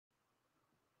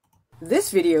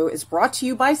This video is brought to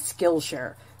you by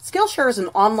Skillshare. Skillshare is an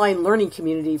online learning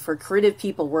community for creative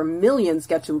people where millions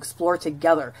get to explore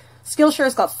together.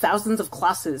 Skillshare's got thousands of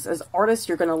classes. As artists,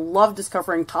 you're going to love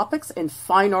discovering topics in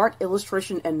fine art,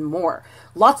 illustration, and more.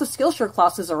 Lots of Skillshare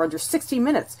classes are under 60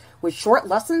 minutes. With short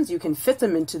lessons, you can fit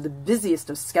them into the busiest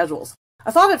of schedules.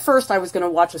 I thought at first I was going to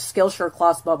watch a Skillshare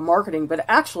class about marketing, but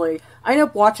actually, I ended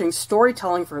up watching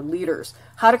Storytelling for Leaders,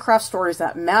 How to Craft Stories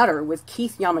That Matter with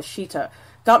Keith Yamashita.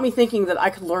 Got me thinking that I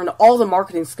could learn all the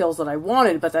marketing skills that I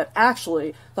wanted, but that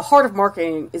actually, the heart of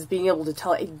marketing is being able to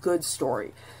tell a good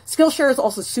story. Skillshare is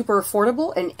also super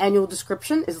affordable, and annual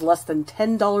subscription is less than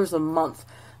 $10 a month.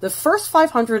 The first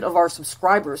 500 of our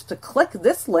subscribers to click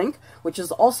this link, which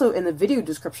is also in the video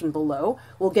description below,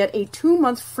 will get a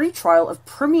 2-month free trial of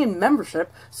premium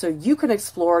membership so you can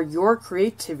explore your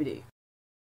creativity.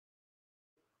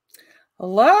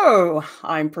 Hello,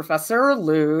 I'm Professor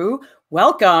Lieu.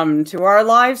 Welcome to our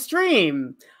live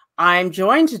stream. I'm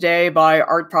joined today by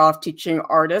art prof teaching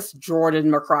artist Jordan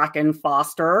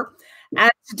McCracken-Foster.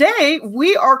 And today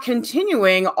we are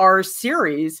continuing our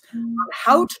series on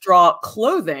how to draw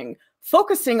clothing,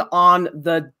 focusing on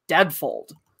the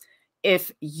deadfold.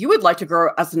 If you would like to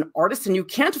grow as an artist and you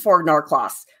can't afford an art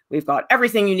class, we've got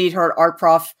everything you need here at Art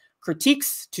Prof: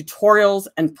 critiques, tutorials,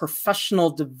 and professional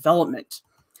development.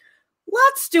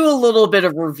 Let's do a little bit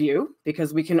of review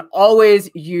because we can always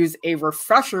use a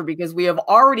refresher because we have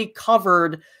already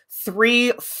covered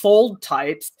 3 fold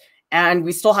types and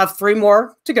we still have 3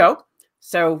 more to go.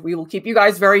 So we will keep you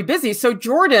guys very busy. So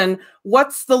Jordan,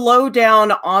 what's the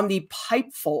lowdown on the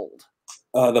pipe fold?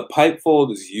 The pipe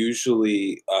fold is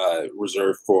usually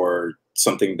reserved for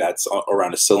something that's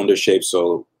around a cylinder shape,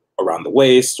 so around the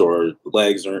waist or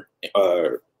legs or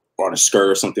on a skirt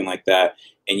or something like that.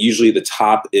 And usually the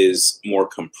top is more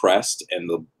compressed and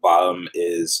the bottom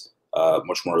is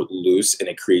much more loose, and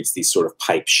it creates these sort of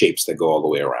pipe shapes that go all the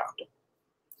way around.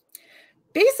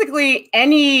 Basically,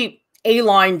 any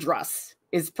A-line dress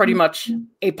is pretty much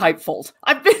a pipe fold.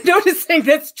 I've been noticing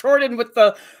this, Jordan, with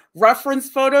the reference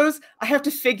photos. I have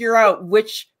to figure out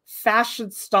which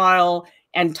fashion style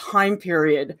and time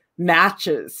period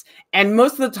matches. And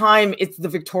most of the time, it's the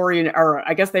Victorian era.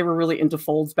 I guess they were really into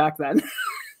folds back then.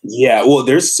 Yeah, well,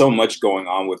 there's so much going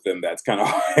on with them that's kind of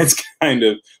it's kind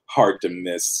of hard to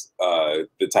miss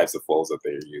the types of folds that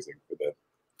they're using for them.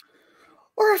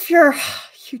 Or if you're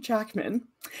Hugh Jackman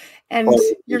and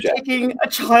you're taking a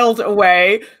child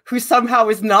away who somehow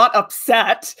is not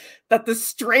upset that the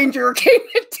stranger came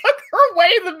and took her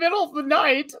away in the middle of the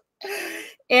night.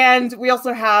 And we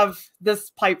also have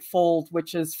this pipe fold,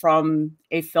 which is from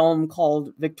a film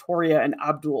called Victoria and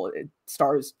Abdul. It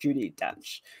stars Judi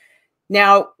Dench.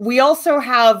 Now, we also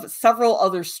have several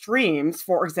other streams,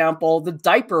 for example, the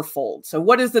diaper fold. So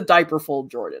what is the diaper fold,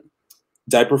 Jordan?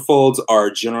 Diaper folds are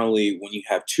generally when you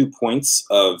have 2 points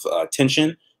of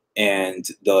tension and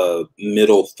the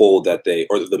middle fold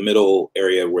or the middle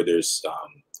area where there's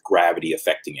gravity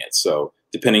affecting it. So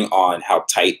depending on how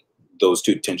tight those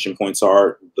 2 tension points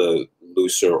are, the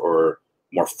looser or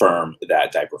more firm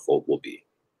that diaper fold will be.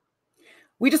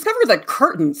 We discovered that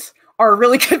curtains are a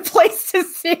really good place to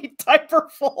see diaper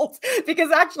folds because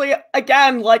actually,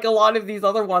 again, like a lot of these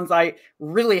other ones, I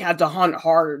really had to hunt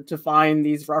hard to find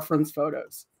these reference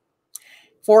photos.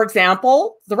 For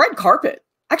example, the red carpet.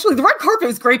 Actually, the red carpet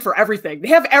is great for everything. They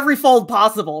have every fold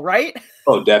possible, right?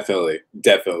 Oh, definitely.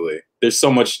 Definitely. There's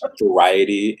so much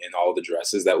variety in all the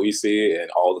dresses that we see and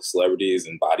all the celebrities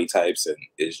and body types. And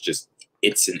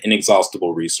it's an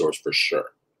inexhaustible resource for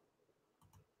sure.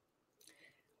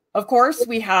 Of course,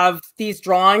 we have these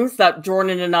drawings that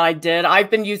Jordan and I did. I've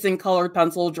been using colored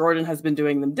pencil. Jordan has been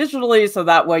doing them digitally, so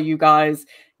that way you guys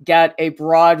get a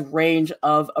broad range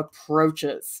of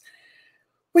approaches.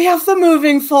 We have the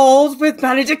moving fold with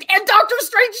Benedict, and Doctor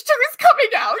Strange 2 is coming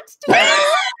out.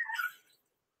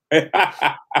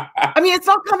 I mean, it's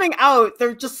not coming out.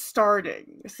 They're just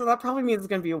starting. So that probably means it's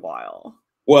going to be a while.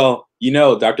 Well, you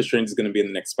know, Doctor Strange is going to be in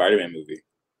the next Spider-Man movie.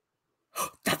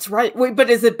 That's right. Wait, but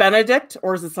is it Benedict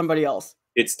or is it somebody else?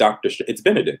 It's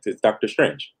Benedict. It's Doctor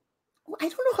Strange. I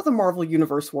don't know how the Marvel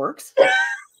universe works.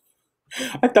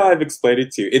 I thought I've explained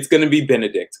it to you. It's going to be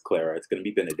Benedict, Clara. It's going to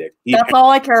be Benedict. That's all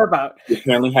I care about. He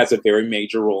apparently has a very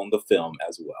major role in the film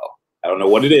as well. I don't know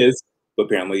what it is, but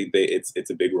apparently it's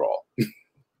a big role.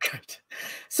 Good.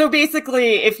 So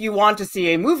basically, if you want to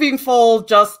see a moving fold,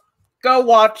 just go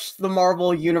watch the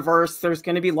Marvel universe. There's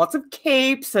going to be lots of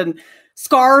capes and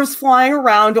scarves flying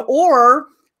around, or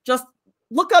just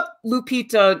look up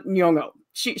Lupita Nyong'o.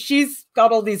 She's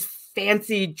got all these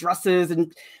fancy dresses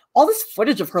and all this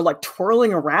footage of her like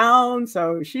twirling around.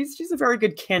 So she's a very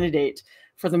good candidate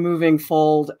for the moving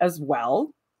fold as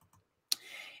well.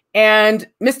 And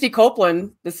Misty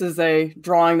Copeland, this is a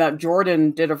drawing that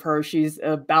Jordan did of her. She's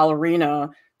a ballerina,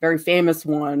 very famous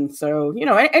one. So, you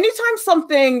know, anytime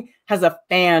something has a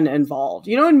fan involved,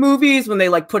 you know, in movies when they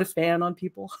like put a fan on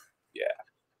people.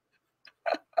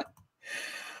 Yeah.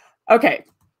 Okay.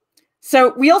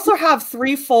 So we also have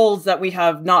 3 folds that we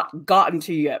have not gotten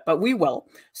to yet, but we will.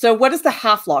 So what is the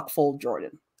half lock fold,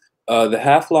 Jordan? The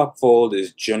half lock fold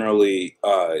is generally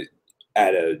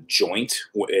at a joint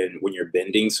when you're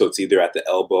bending. So it's either at the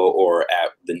elbow or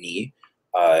at the knee.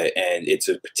 And it's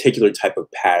a particular type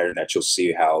of pattern that you'll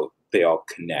see how they all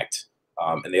connect.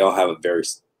 And they all have a very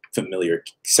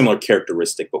similar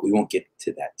characteristic, but we won't get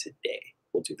to that today.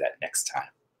 We'll do that next time.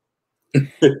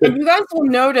 And you guys will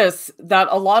notice that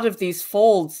a lot of these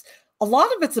folds, a lot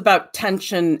of it's about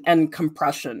tension and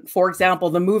compression. For example,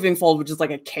 the moving fold, which is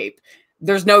like a cape,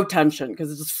 there's no tension because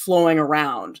it's just flowing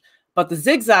around. But the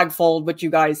zigzag fold, which you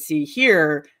guys see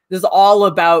here, is all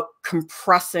about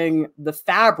compressing the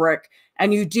fabric,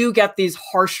 and you do get these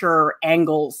harsher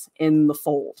angles in the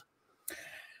fold.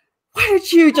 Why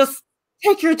don't you just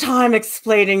take your time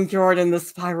explaining, Jordan, the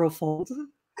spiral fold?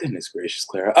 Goodness gracious,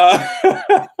 Clara.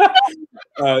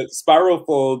 Spiral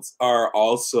folds are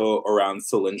also around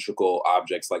cylindrical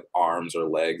objects like arms or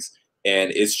legs,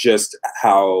 and it's just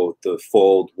how the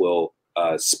fold will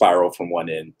spiral from one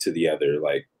end to the other,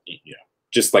 like, you know,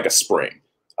 just like a spring.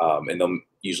 And they'll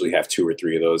usually have 2 or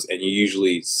 3 of those, and you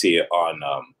usually see it on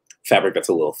fabric that's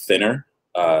a little thinner,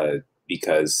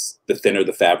 because the thinner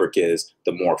the fabric is,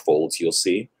 the more folds you'll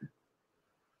see.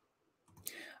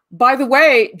 By the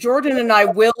way, Jordan and I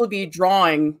will be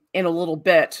drawing in a little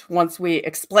bit once we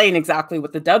explain exactly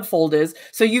what the dead fold is.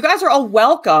 So you guys are all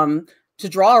welcome to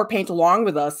draw or paint along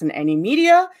with us in any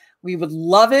media. We would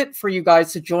love it for you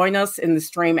guys to join us in the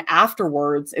stream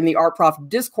afterwards in the Art Prof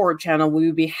Discord channel. We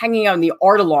will be hanging out in the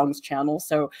Art Alongs channel.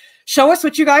 So show us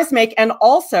what you guys make. And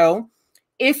also,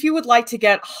 if you would like to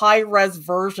get high-res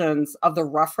versions of the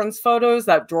reference photos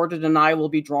that Jordan and I will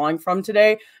be drawing from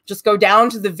today, just go down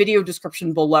to the video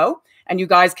description below, and you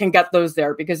guys can get those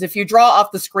there. Because if you draw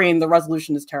off the screen, the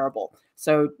resolution is terrible.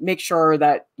 So make sure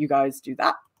that you guys do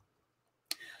that.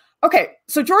 Okay,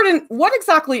 so Jordan, what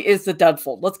exactly is the dead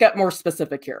fold? Let's get more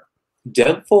specific here.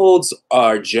 Dead folds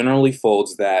are generally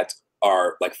folds that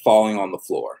are like falling on the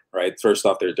floor, right? First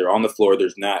off, they're on the floor.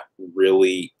 There's not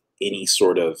really any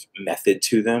sort of method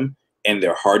to them, and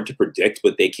they're hard to predict,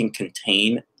 but they can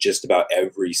contain just about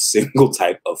every single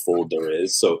type of fold there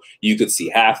is. So you could see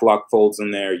half lock folds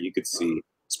in there. You could see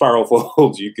spiral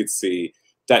folds. You could see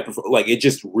diaper, like, it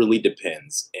just really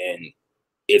depends. And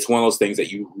it's one of those things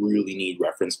that you really need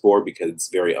reference for because it's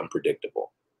very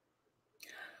unpredictable. I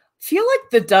feel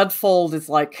like the dead fold is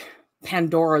like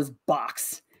Pandora's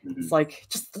box. It's like,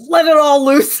 just let it all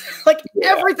loose. Like,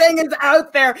 everything is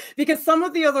out there, because some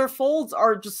of the other folds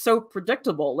are just so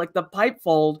predictable. Like the pipe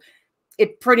fold,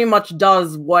 it pretty much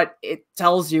does what it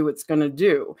tells you it's going to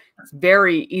do. It's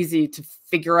very easy to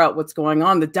figure out what's going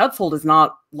on. The dead fold is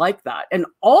not like that. And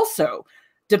also,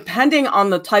 depending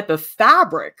on the type of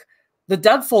fabric, the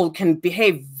dead fold can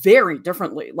behave very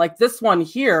differently. Like this one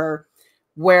here,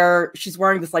 where she's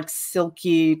wearing this like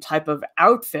silky type of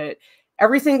outfit.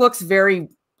 Everything looks very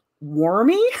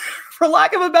wormy, for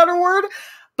lack of a better word.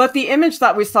 But the image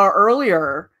that we saw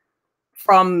earlier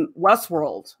from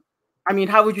Westworld, I mean,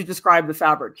 how would you describe the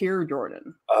fabric here,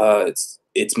 Jordan?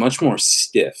 It's much more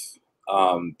stiff.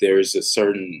 There's a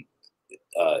certain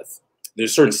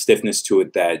stiffness to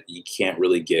it that you can't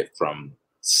really get from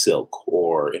silk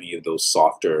or any of those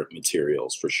softer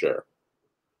materials, for sure.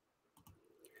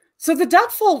 So the dead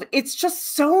fold, it's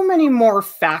just so many more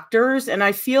factors, and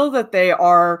I feel that they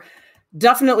are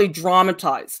definitely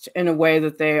dramatized in a way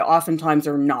that they oftentimes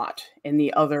are not in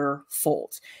the other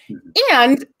folds.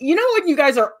 And you know when you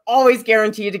guys are always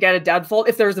guaranteed to get a dead fold?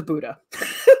 If there's a Buddha.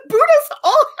 Buddhas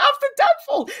all have the dead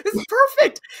fold. It's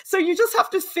perfect. So you just have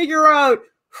to figure out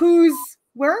who's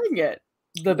wearing it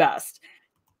the best.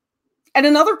 And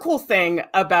another cool thing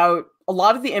about a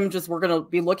lot of the images we're going to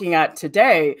be looking at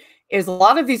today is a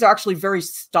lot of these are actually very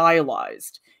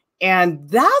stylized. And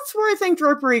that's where I think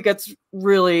drapery gets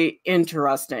really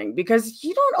interesting, because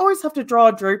you don't always have to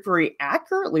draw drapery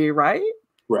accurately, right?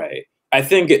 Right. I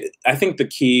think the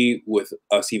key with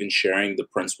us even sharing the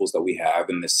principles that we have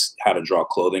in this How to Draw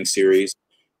Clothing series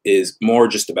is more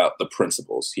just about the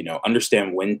principles. You know,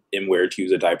 understand when and where to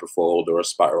use a diaper fold or a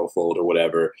spiral fold or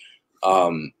whatever.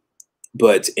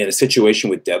 But in a situation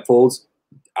with dead folds,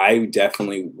 I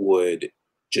definitely would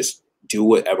just do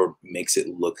whatever makes it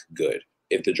look good.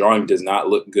 if the drawing does not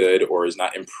look good or is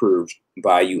not improved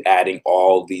by you adding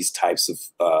all these types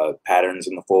of patterns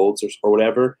in the folds or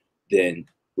whatever, then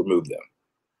remove them.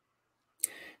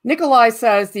 Nikolai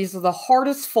says, these are the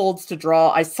hardest folds to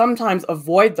draw. I sometimes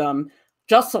avoid them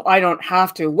just so I don't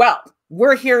have to. Well,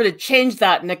 we're here to change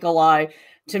that, Nikolai,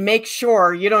 to make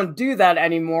sure you don't do that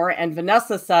anymore. And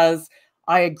Vanessa says,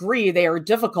 I agree, they are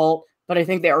difficult, but I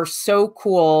think they are so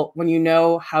cool when you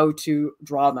know how to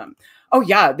draw them. Oh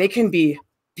yeah, they can be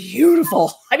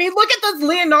beautiful. I mean, look at this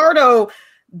Leonardo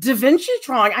da Vinci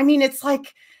drawing. I mean, it's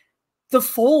like the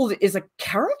fold is a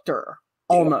character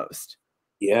almost.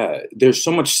 Yeah, there's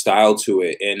so much style to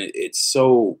it, and it's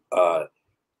so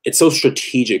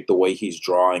strategic the way he's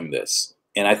drawing this.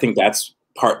 And I think that's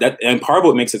part of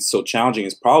what makes it so challenging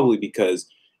is probably because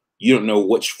you don't know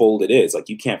which fold it is. Like,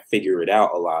 you can't figure it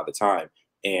out a lot of the time,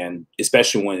 and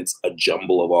especially when it's a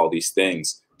jumble of all these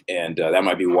things. And that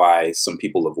might be why some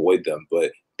people avoid them,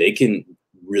 but they can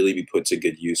really be put to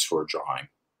good use for a drawing.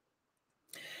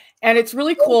 And it's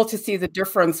really cool to see the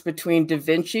difference between Da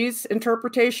Vinci's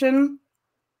interpretation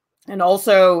and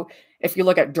also if you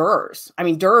look at Durer's. I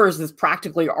mean, Durer's is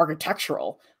practically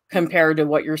architectural compared to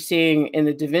what you're seeing in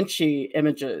the Da Vinci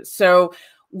images. So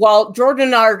while Jordan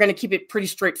and I are going to keep it pretty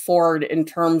straightforward in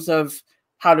terms of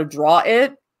how to draw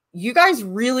it, you guys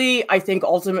really, I think,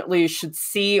 ultimately should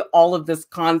see all of this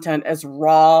content as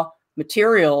raw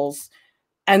materials.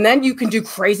 And then you can do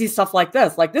crazy stuff like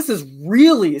this. Like, this is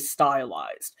really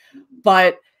stylized,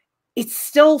 but it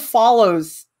still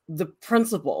follows the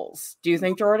principles. Do you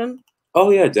think, Jordan? Oh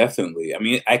yeah, definitely. I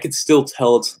mean, I could still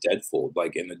tell it's a dead fold.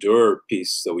 Like in the Durer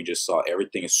piece that we just saw,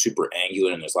 everything is super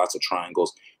angular and there's lots of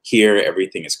triangles. Here,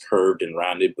 everything is curved and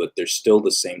rounded, but there's still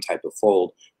the same type of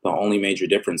fold. The only major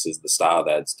difference is the style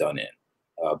that it's done in.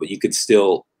 But you could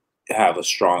still have a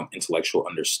strong intellectual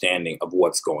understanding of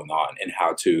what's going on and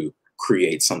how to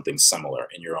create something similar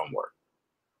in your own work.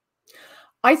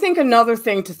 I think another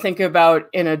thing to think about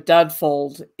in a dead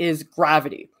fold is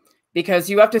gravity, because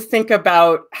you have to think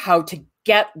about how to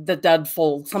get the dead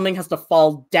fold. Something has to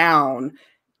fall down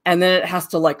and then it has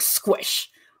to like squish,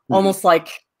 almost like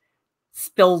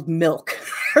spilled milk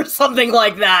or something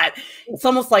like that. It's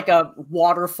almost like a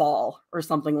waterfall or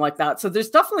something like that. So there's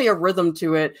definitely a rhythm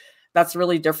to it that's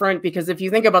really different, because if you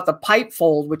think about the pipe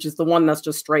fold, which is the one that's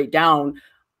just straight down,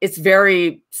 it's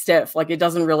very stiff. Like, it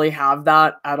doesn't really have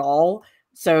that at all.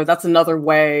 So that's another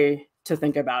way to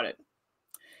think about it.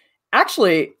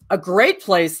 Actually, a great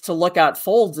place to look at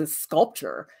folds is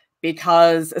sculpture,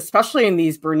 because especially in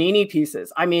these Bernini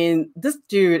pieces, I mean, this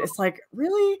dude is like,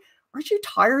 really? Aren't you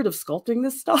tired of sculpting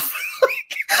this stuff?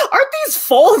 Like, aren't these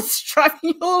folds driving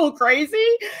you a little crazy?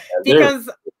 Because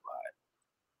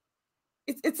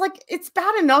it's like, it's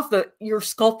bad enough that you're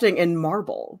sculpting in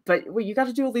marble, but well, you got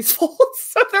to do all these folds.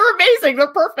 So they're amazing. They're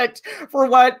perfect for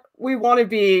what we want to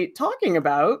be talking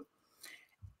about.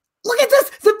 Look at this.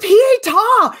 The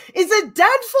pietà is a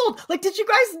dead fold. Like, did you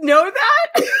guys know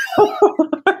that? I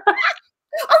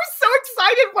was so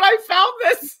excited when I found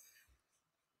this.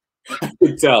 I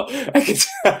could tell.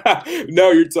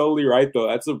 No, you're totally right, though.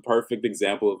 That's a perfect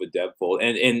example of a dead fold.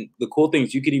 And the cool thing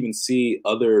is you could even see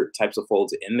other types of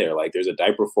folds in there. Like, there's a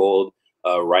diaper fold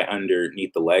right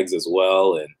underneath the legs as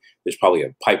well. And there's probably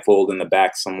a pipe fold in the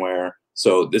back somewhere.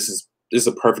 So this is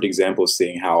a perfect example of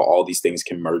seeing how all these things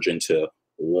can merge into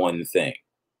one thing.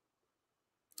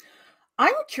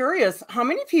 I'm curious, how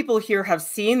many people here have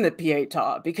seen the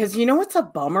pietà? Because you know what's a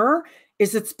bummer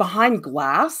is it's behind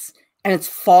glass and it's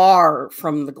far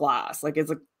from the glass. Like,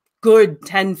 it's a good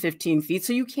 10, 15 feet.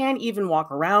 So you can't even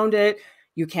walk around it.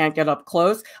 You can't get up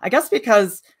close. I guess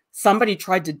because somebody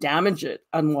tried to damage it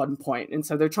at one point. And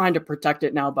so they're trying to protect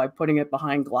it now by putting it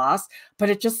behind glass.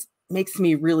 But it just makes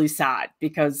me really sad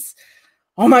because,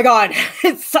 oh my God,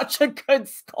 it's such a good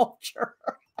sculpture.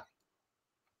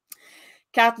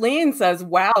 Kathleen says,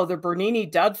 wow, the Bernini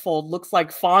dead fold looks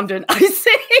like fondant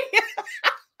icing.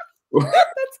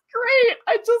 That's great.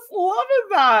 I just love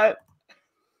that.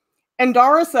 And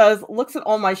Dara says, looks at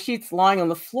all my sheets lying on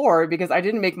the floor because I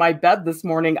didn't make my bed this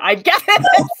morning. I get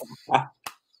it.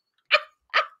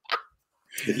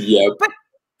 Yeah, but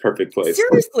perfect place.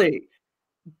 Seriously,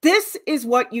 this is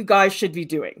what you guys should be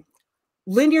doing.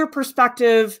 Linear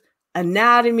perspective,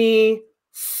 anatomy,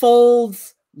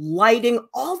 folds, lighting,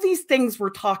 all these things we're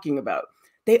talking about,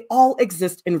 they all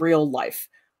exist in real life.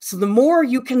 So the more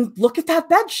you can look at that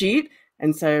bed sheet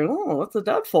and say, oh, it's a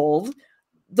dead fold,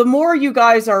 the more you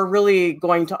guys are really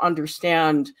going to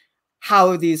understand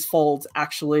how these folds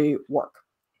actually work.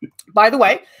 By the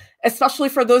way, especially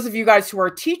for those of you guys who are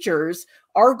teachers,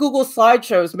 our Google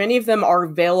slideshows, many of them are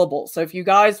available. So if you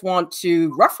guys want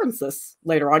to reference this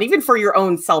later on, even for your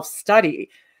own self-study,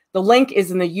 the link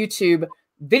is in the YouTube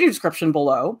video description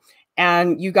below,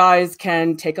 and you guys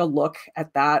can take a look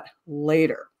at that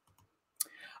later.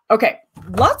 Okay,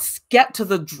 let's get to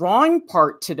the drawing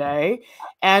part today.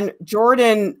 And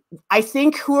Jordan, I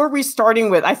think, who are we starting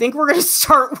with? I think we're going to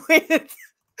start with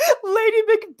Lady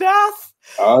Macbeth.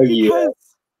 Oh, yeah.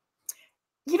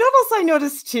 You know what else I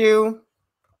noticed too?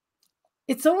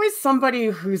 It's always somebody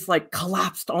who's like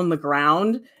collapsed on the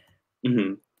ground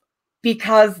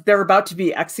because they're about to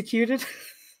be executed.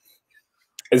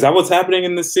 Is that what's happening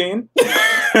in this scene?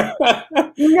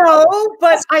 No,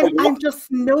 but I'm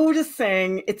just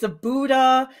noticing it's a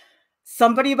Buddha,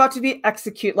 somebody about to be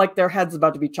executed, like their head's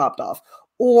about to be chopped off,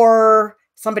 or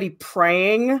somebody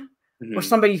praying, or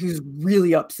somebody who's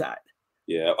really upset.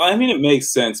 Yeah, I mean, it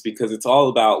makes sense because it's all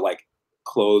about like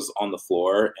clothes on the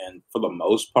floor, and for the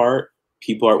most part,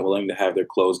 people aren't willing to have their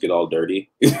clothes get all dirty.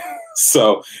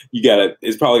 So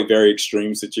it's probably a very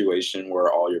extreme situation where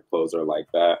all your clothes are like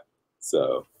that.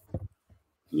 So,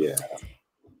 yeah.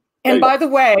 And by the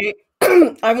way,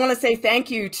 I want to say thank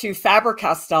you to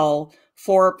Faber-Castell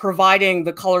for providing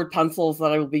the colored pencils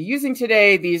that I will be using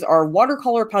today. These are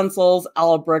watercolor pencils,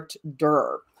 Albrecht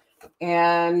Dürer.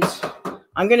 And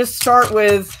I'm going to start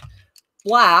with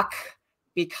black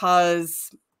because,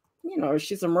 you know,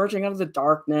 she's emerging out of the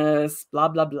darkness, blah,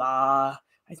 blah, blah.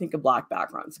 I think a black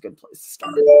background is a good place to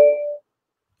start.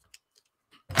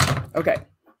 Okay.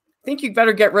 I think you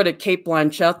better get rid of Kate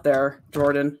Blanchett there,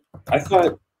 Jordan. I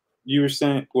thought you were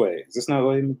saying, wait, is this not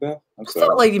Lady Macbeth? That's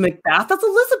not Lady Macbeth. That's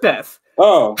Elizabeth.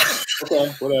 Oh,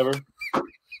 okay, whatever.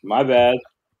 My bad.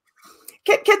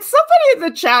 Can somebody in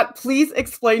the chat please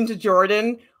explain to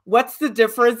Jordan what's the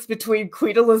difference between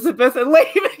Queen Elizabeth and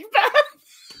Lady Macbeth?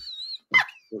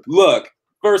 Look,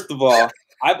 first of all,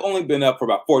 I've only been up for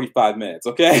about 45 minutes,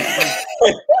 okay?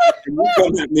 You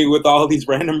come at me with all these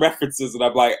random references, and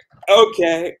I'm like,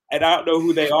 okay, and I don't know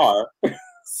who they are.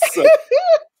 So.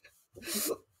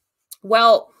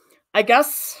 Well, I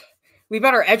guess we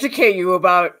better educate you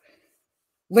about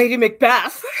Lady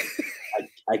Macbeth.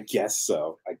 I guess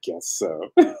so. I guess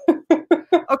so.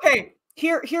 Okay,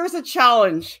 here's a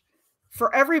challenge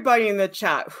for everybody in the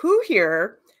chat. Who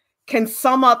here can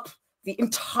sum up the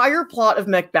entire plot of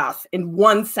Macbeth in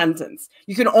one sentence?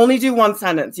 You can only do one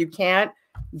sentence. You can't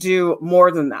do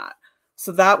more than that.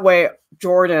 So that way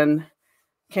Jordan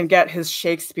can get his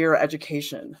Shakespeare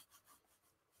education.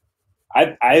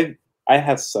 I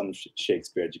have some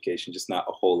Shakespeare education, just not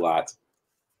a whole lot.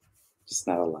 Just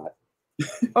not a lot.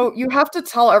 Oh, you have to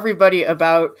tell everybody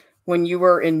about when you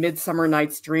were in Midsummer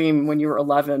Night's Dream when you were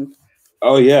 11.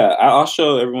 Oh, yeah. I'll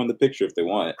show everyone the picture if they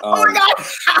want. Oh, my God.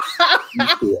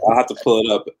 I'll have to pull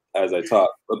it up as I talk.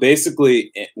 But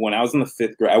basically, when I was in the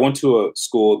 5th grade, I went to a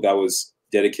school that was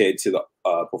dedicated to the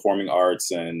performing arts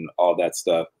and all that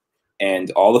stuff. And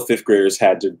all the 5th graders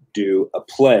had to do a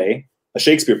play, a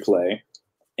Shakespeare play.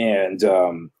 And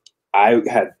I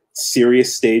had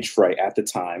serious stage fright at the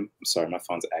time. I'm sorry, my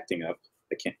phone's acting up.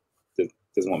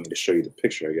 Doesn't want me to show you the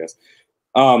picture, I guess.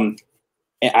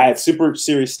 And I had super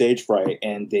serious stage fright,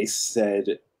 and they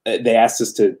said, they asked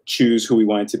us to choose who we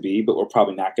wanted to be, but we're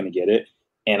probably not going to get it.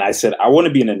 And I said, I want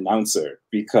to be an announcer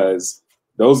because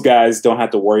those guys don't have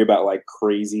to worry about like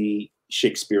crazy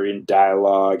Shakespearean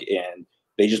dialogue, and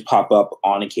they just pop up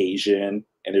on occasion,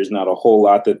 and there's not a whole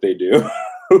lot that they do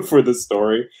for the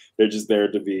story. They're just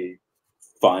there to be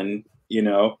fun, you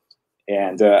know?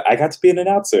 And I got to be an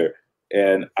announcer,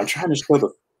 and I'm trying to show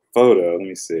the photo. Let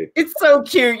me see. It's so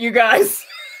cute, you guys.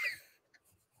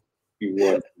 You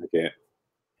would. Okay.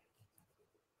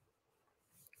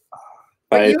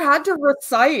 But you had to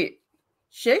recite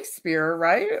Shakespeare,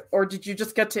 right? Or did you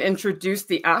just get to introduce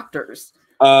the actors?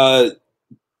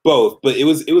 Both, but it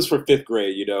was for 5th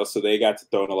grade, you know, so they got to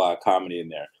throw in a lot of comedy in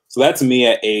there. So that's me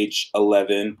at age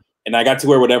 11, and I got to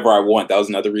wear whatever I want. That was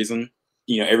another reason.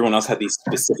 You know, everyone else had these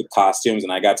specific costumes,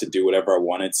 and I got to do whatever I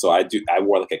wanted. So I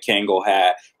wore like a Kangol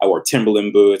hat, I wore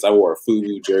Timberland boots, I wore a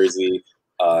FUBU jersey,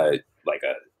 like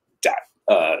a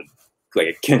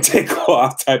kente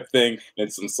cloth type thing,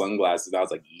 and some sunglasses. And I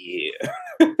was like, yeah.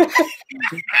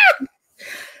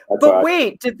 But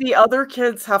wait, did the other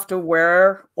kids have to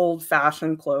wear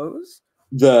old-fashioned clothes?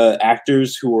 The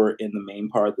actors who were in the main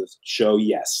part of the show,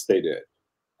 yes, they did.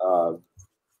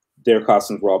 Their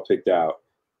costumes were all picked out.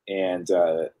 And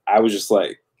I was just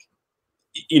like,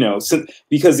 you know,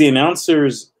 because the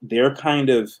announcers, they're kind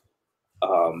of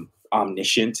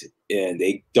omniscient, and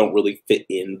they don't really fit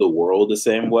in the world the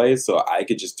same way. So I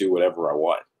could just do whatever I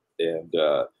want. and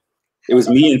it was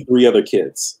me and 3 other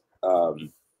kids.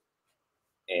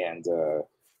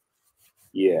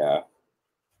 Yeah.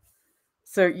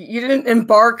 So you didn't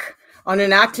embark on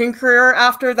an acting career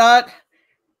after that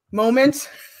moment?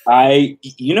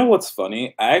 You know what's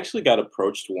funny? I actually got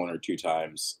approached 1 or 2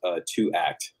 times to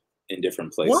act in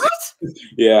different places. What?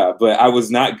 Yeah, but I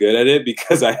was not good at it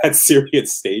because I had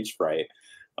serious stage fright.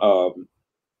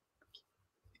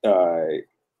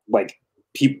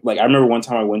 Like I remember one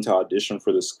time I went to audition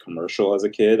for this commercial as a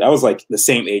kid. I was like the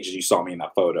same age as you saw me in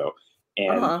that photo,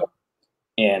 and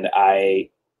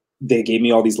they gave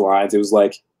me all these lines. It was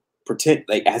like pretend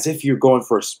like as if you're going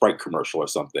for a Sprite commercial or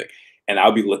something, and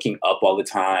I'll be looking up all the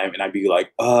time, and I'd be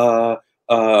like and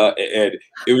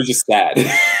it was just sad,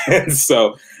 and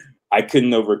so I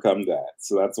couldn't overcome that.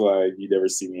 So that's why you never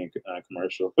see me in a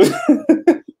commercial.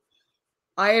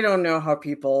 I don't know how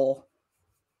people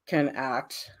can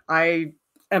act. I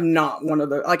am not one of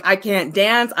the, like, I can't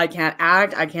dance, I can't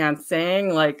act, I can't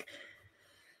sing. Like,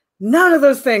 none of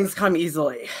those things come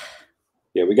easily.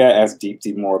 Yeah, we gotta ask Deep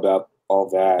more about all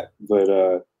that. But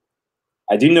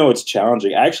I do know it's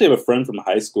challenging. I actually have a friend from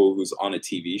high school who's on a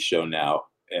TV show now,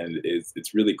 and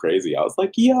it's really crazy. I was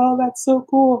like, yo, that's so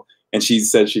cool. And she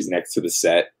said she's next to the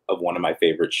set of one of my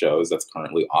favorite shows that's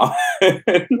currently on.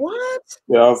 What?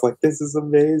 Yeah, I was like, this is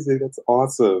amazing. That's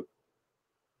awesome.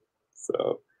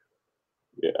 So,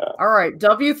 yeah. All right.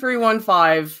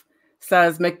 W315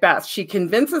 says Macbeth. She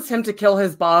convinces him to kill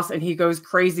his boss, and he goes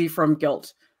crazy from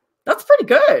guilt. That's pretty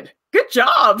good. Good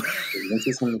job.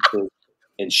 Convinces him to kill,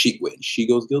 and she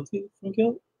goes guilty from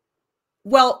guilt.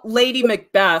 Well, Lady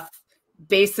Macbeth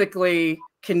basically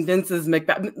convinces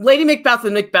Macbeth. Lady Macbeth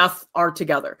and Macbeth are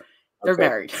together. They're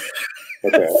married.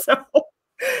 Okay. So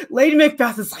Lady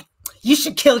Macbeth is like, you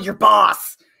should kill your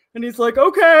boss. And he's like,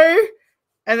 okay.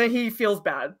 And then he feels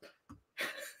bad.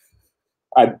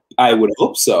 I would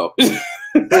hope so. That's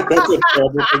a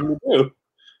terrible thing to do.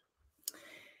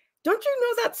 Don't you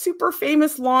know that super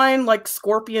famous line, like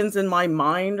scorpions in my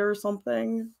mind or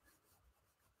something?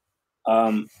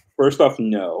 First off,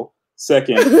 no.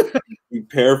 Second, you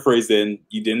paraphrased it and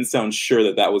you didn't sound sure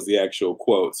that that was the actual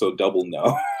quote, so double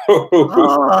no.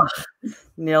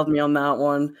 Nailed me on that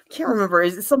one. Can't remember.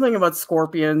 It's something about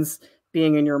scorpions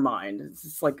being in your mind.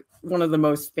 It's like one of the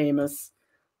most famous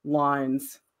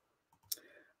lines.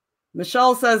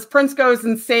 Michelle says Prince goes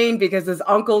insane because his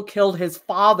uncle killed his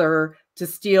father to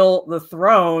steal the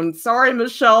throne. Sorry,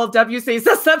 Michelle. WC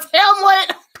says that's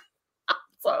Hamlet.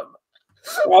 Awesome.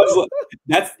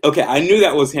 That's okay. I knew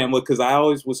that was Hamlet because I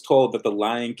always was told that the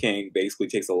Lion King basically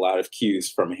takes a lot of cues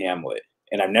from Hamlet,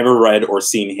 and I've never read or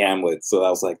seen Hamlet, so I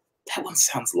was like, that one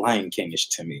sounds Lion King-ish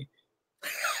to me.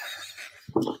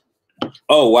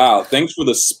 Oh wow! Thanks for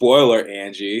the spoiler,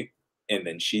 Angie. And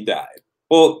then she died.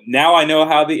 Well, now I know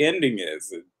how the ending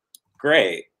is.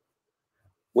 Great.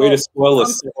 Way to spoil a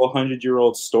several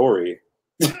hundred-year-old story.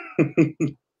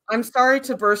 I'm sorry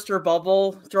to burst your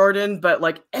bubble, Jordan, but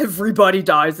like everybody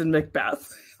dies in Macbeth.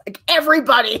 Like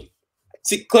everybody.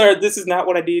 See, Clara, this is not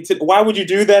what I need to. Why would you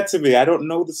do that to me? I don't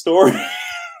know the story.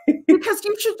 Because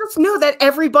you should just know that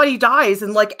everybody dies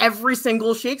in like every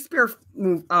single Shakespeare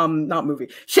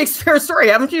Shakespeare story.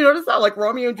 Haven't you noticed that? Like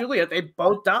Romeo and Juliet, they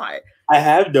both die. I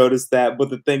have noticed that, but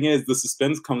the thing is, the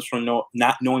suspense comes from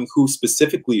not knowing who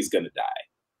specifically is going to die.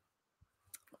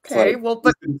 Okay, like, well,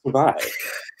 but survive.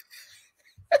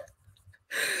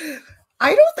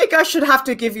 I don't think I should have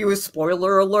to give you a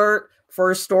spoiler alert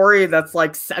for a story that's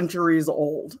like centuries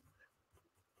old.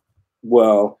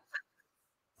 Well,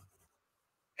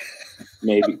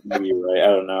 maybe you're right. I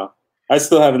don't know. I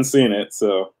still haven't seen it,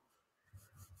 so.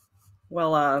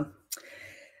 Well,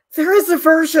 there is a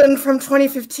version from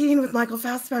 2015 with Michael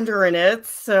Fassbender in it,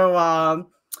 so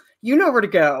you know where to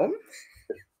go.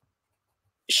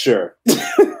 Sure.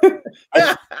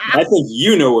 I think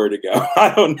you know where to go.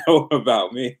 I don't know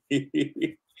about me.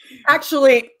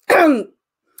 Actually,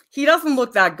 he doesn't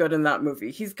look that good in that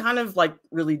movie. He's kind of like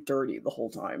really dirty the whole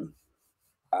time.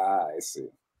 Ah, I see.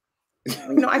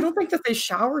 I don't think that they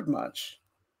showered much.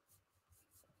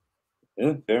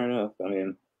 Yeah, fair enough. I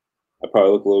mean, I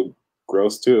probably look a little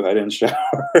gross too. I didn't shower.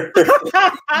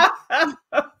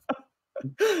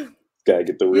 Gotta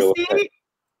get the real effect.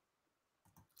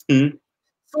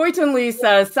 Soyton Lee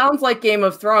says, sounds like Game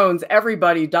of Thrones,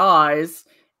 everybody dies.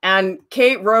 And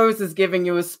Kate Rose is giving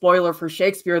you a spoiler for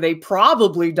Shakespeare. They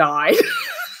probably died.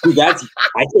 I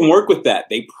can work with that.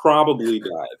 They probably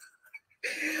died.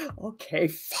 Okay,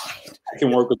 fine. I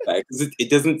can work with that because it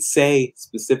doesn't say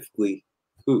specifically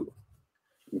who.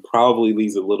 It probably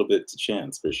leaves a little bit to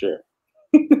chance for sure.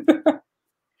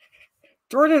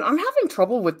 Jordan, I'm having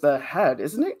trouble with the head.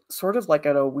 Isn't it sort of like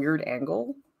at a weird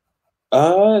angle?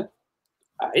 Uh,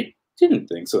 I didn't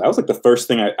think so. That was like the first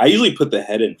thing I usually put the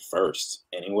head in first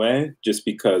anyway, just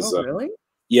because Oh, really?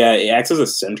 yeah, it acts as a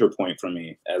center point for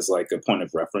me as like a point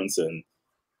of reference, and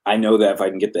I know that if I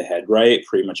can get the head right,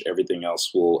 pretty much everything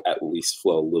else will at least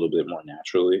flow a little bit more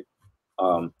naturally.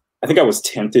 I think I was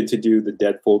tempted to do the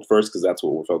dead fold first because that's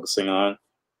what we're focusing on,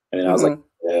 and then I was like,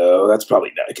 no, that's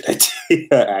probably not a good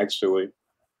idea, actually.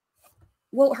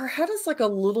 Well, her head is like a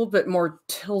little bit more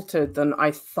tilted than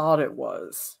I thought it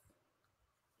was.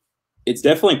 It's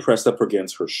definitely pressed up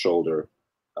against her shoulder.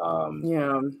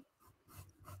 Yeah.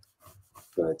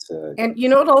 But And you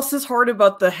know what else is hard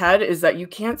about the head is that you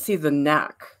can't see the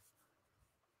neck.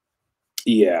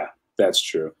 yeah, that's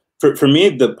true. For me,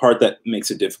 the part that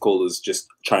makes it difficult is just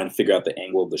trying to figure out the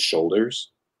angle of the shoulders,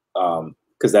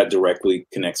 because that directly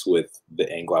connects with the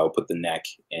angle I would put the neck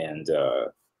and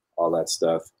all that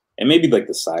stuff. And maybe like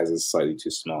the size is slightly too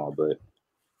small, but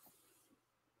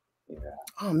yeah.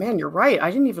 Oh man, you're right. I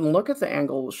didn't even look at the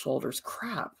angle of the shoulders.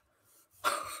 Crap.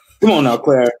 Come on now,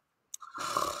 Claire.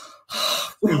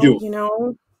 Well, you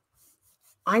know,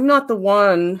 I'm not the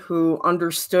one who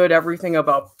understood everything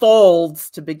about folds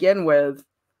to begin with.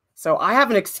 So I have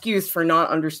an excuse for not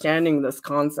understanding this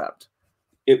concept.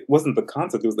 It wasn't the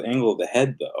concept, it was the angle of the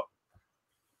head, though.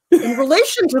 In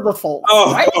relation to the folds,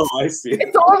 right? Oh, I see.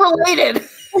 It's all related.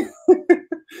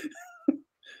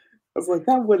 I was like,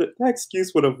 that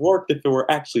excuse would have worked if it were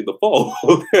actually the fold.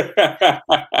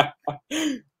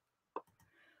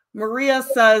 Maria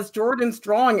says Jordan's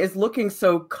drawing is looking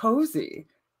so cozy.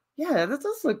 Yeah, that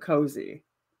does look cozy.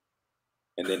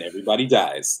 And then everybody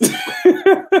dies.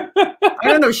 I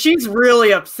don't know. She's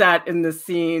really upset in this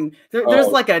scene. There's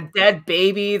like a dead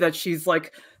baby that she's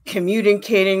like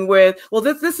communicating with. Well,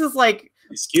 this is like,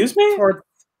 excuse me?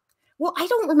 Well, I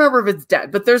don't remember if it's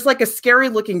dead, but there's like a scary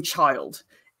looking child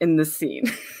in this scene.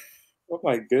 Oh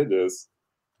my goodness.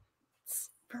 It's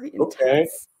very intense. Okay.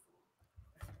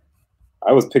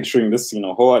 I was picturing this scene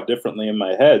a whole lot differently in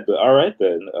my head, but all right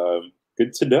then.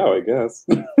 Good to know, I guess.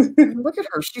 Look at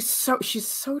her. She's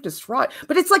so distraught.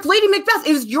 But it's like Lady Macbeth.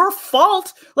 It was your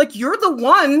fault. Like, you're the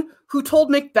one who told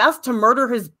Macbeth to murder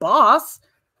his boss.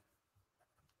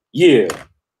 Yeah.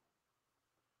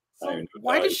 So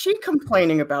why is she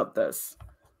complaining about this?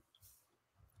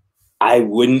 I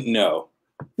wouldn't know.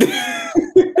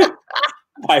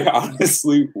 I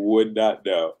honestly would not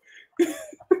know.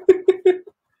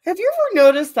 Have you ever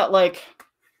noticed that, like,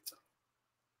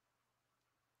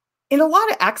 in a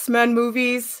lot of X-Men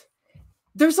movies,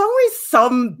 there's always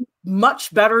some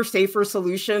much better, safer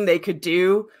solution they could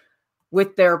do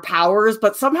with their powers,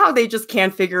 but somehow they just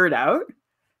can't figure it out?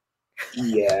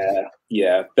 Yeah.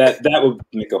 That would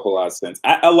make a whole lot of sense.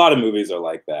 A lot of movies are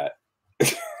like that.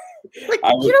 Like,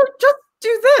 just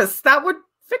do this. That would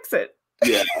fix it.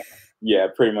 Yeah,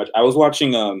 pretty much. I was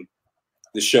watching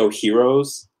the show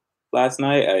Heroes last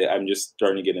night. I'm just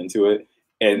starting to get into it.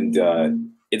 And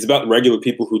it's about regular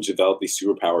people who develop these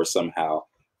superpowers somehow.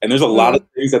 And there's a lot of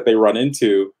things that they run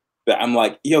into that I'm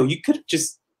like, yo, you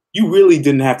really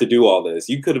didn't have to do all this.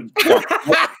 You could have gone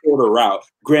a shorter route.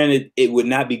 Granted, it would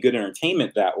not be good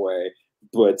entertainment that way,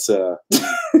 but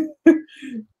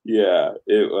yeah,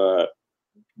 it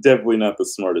definitely not the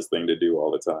smartest thing to do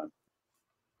all the time.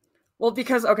 Well,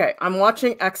 because, okay, I'm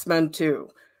watching X-Men 2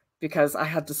 because I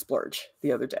had to splurge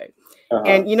the other day.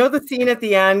 And you know the scene at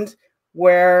the end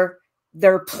where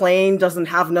their plane doesn't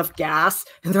have enough gas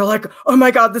and they're like, oh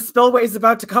my God, the spillway is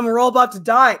about to come. We're all about to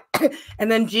die. And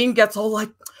then Jean gets all like,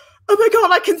 oh my God,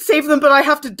 I can save them, but I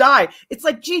have to die. It's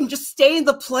like, Jean, just stay in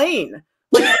the plane.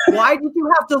 Like, why did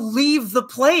you have to leave the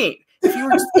plane? If you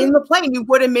were just in the plane, you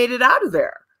would have made it out of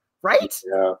there, right?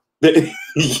 Yeah.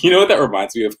 You know what that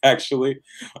reminds me of, actually?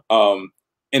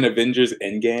 In Avengers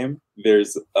Endgame,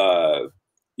 there's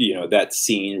that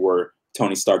scene where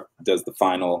Tony Stark makes the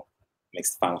final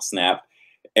snap,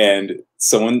 and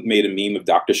someone made a meme of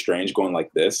Doctor Strange going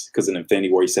like this, because in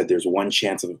Infinity War he said there's one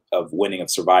chance of winning, of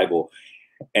survival,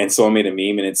 and someone made a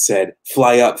meme and it said,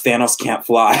 fly up, Thanos can't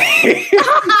fly.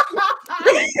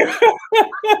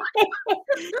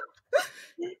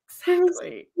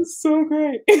 Exactly. It's so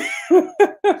great. I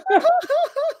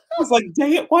was like,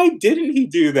 dang it, why didn't he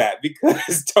do that?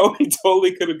 Because Tony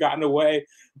totally could have gotten away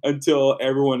until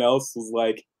everyone else was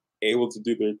like able to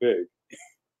do their thing.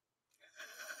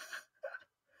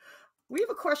 We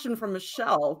have a question from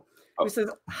Michelle who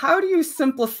says, how do you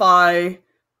simplify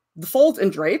the folds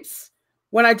and drapes?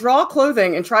 When I draw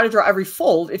clothing and try to draw every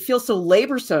fold, it feels so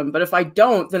laborsome, but if I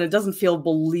don't, then it doesn't feel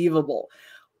believable.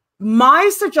 My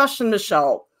suggestion,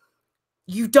 Michelle,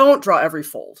 you don't draw every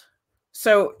fold.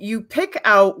 So you pick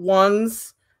out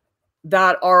ones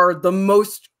that are the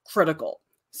most critical.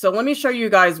 So let me show you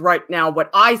guys right now what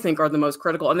I think are the most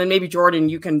critical. And then maybe Jordan,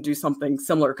 you can do something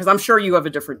similar because I'm sure you have a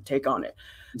different take on it.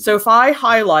 So if I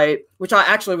highlight, which I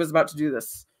actually was about to do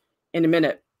this in a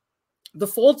minute, the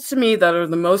folds to me that are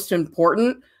the most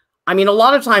important, I mean, a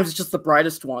lot of times it's just the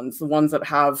brightest ones, the ones that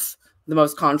have the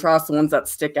most contrast, the ones that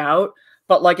stick out.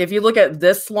 But like, if you look at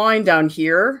this line down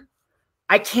here,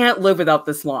 I can't live without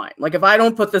this line. Like if I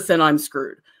don't put this in, I'm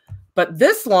screwed. But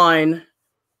this line,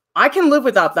 I can live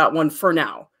without that one for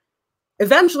now.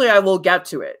 Eventually I will get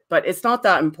to it, but it's not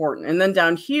that important. And then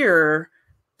down here,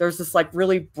 there's this like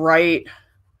really bright,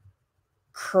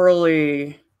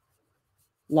 curly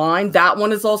line. That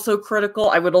one is also critical.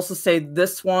 I would also say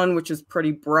this one, which is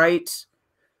pretty bright.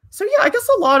 So yeah, I guess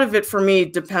a lot of it for me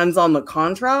depends on the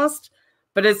contrast,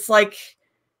 but it's like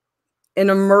an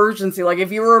emergency. Like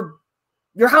if your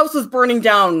house is burning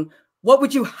down, what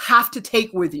would you have to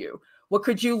take with you? What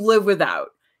could you live without?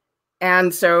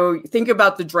 And so think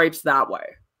about the drapes that way.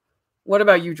 What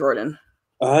about you, Jordan?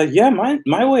 Yeah,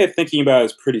 my way of thinking about it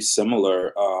is pretty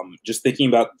similar. Just thinking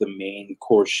about the main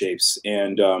core shapes,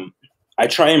 and I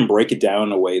try and break it down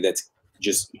in a way that's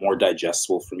just more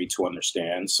digestible for me to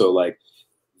understand. So like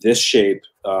this shape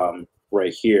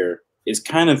right here is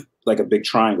kind of like a big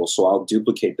triangle. So I'll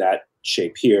duplicate that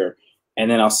shape here, and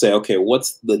then I'll say, okay,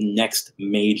 what's the next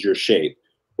major shape?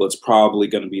 Well, it's probably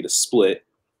going to be the split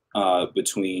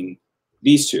between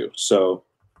these two. So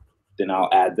then I'll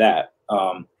add that.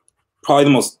 Probably the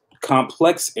most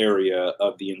complex area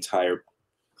of the entire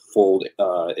fold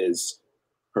is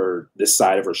this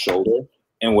side of her shoulder.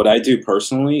 And what I do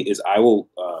personally is I will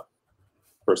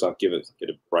first I'll get a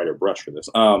brighter brush for this.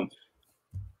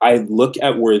 I look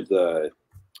at where the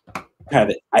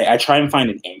I try and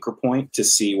find an anchor point to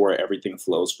see where everything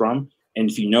flows from. And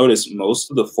if you notice,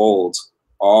 most of the folds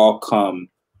all come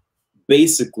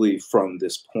basically from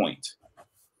this point.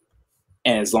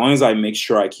 And as long as I make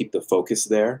sure I keep the focus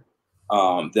there,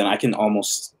 then I can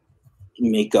almost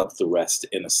make up the rest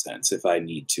in a sense if I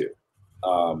need to.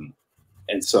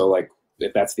 And so like,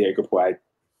 if that's the anchor point, I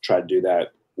try to do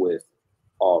that with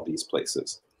all these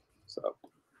places. So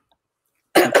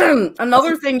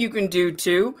another thing you can do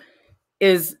too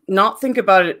is not think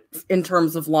about it in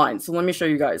terms of lines. So let me show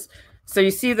you guys. So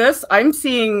you see this? I'm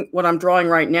seeing what I'm drawing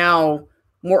right now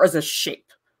more as a shape.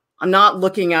 I'm not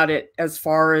looking at it as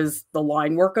far as the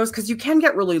line work goes, because you can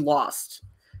get really lost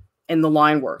in the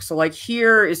line work. So like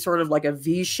here is sort of like a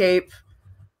V shape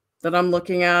that I'm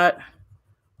looking at.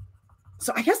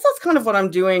 So I guess that's kind of what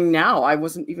I'm doing now. I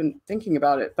wasn't even thinking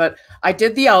about it, but I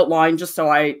did the outline just so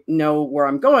I know where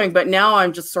I'm going. But now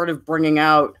I'm just sort of bringing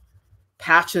out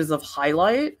patches of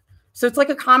highlight. So it's like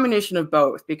a combination of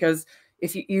both, because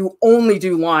if you only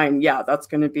do line, yeah, that's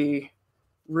going to be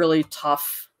really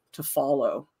tough to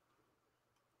follow.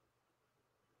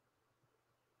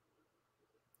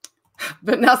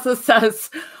 Vanessa says,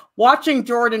 watching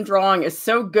Jordan drawing is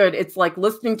so good. It's like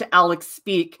listening to Alex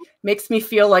speak. Makes me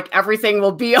feel like everything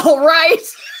will be all right.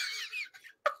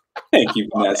 Thank you,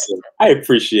 Vanessa. I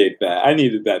appreciate that. I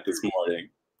needed that this morning.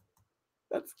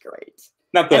 That's great.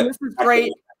 Not that. And this is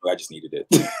great. I just needed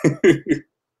it.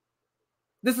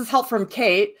 This is help from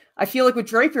Kate. I feel like with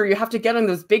Draper, you have to get in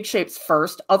those big shapes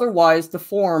first. Otherwise, the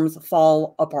forms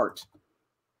fall apart.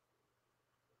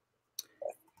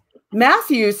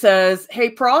 Matthew says, hey,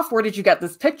 Prof, where did you get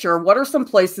this picture? What are some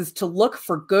places to look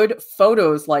for good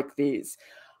photos like these?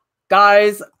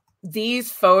 Guys,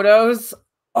 these photos,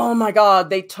 oh my God,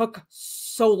 they took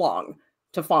so long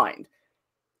to find.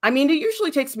 I mean, it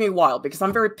usually takes me a while because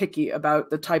I'm very picky about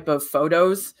the type of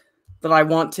photos that I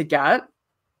want to get.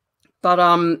 But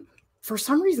for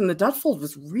some reason, the dead fold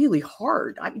was really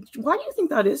hard. Why do you think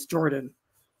that is, Jordan?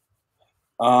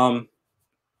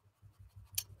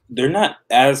 They're not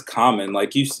as common,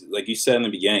 like you said in the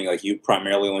beginning. Like you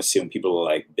primarily only see when people are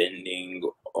like bending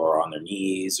or on their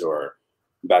knees or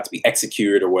about to be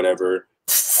executed or whatever.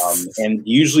 And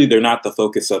usually they're not the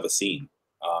focus of a scene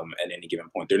at any given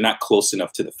point. They're not close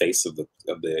enough to the face of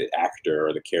the actor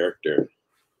or the character.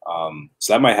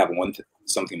 So that might have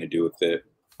something to do with it.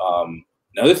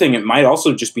 Another thing, it might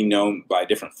also just be known by a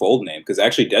different fold name, because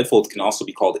actually dead folds can also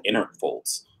be called inner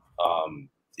folds.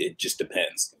 It just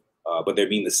depends. But they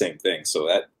mean the same thing. So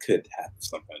that could have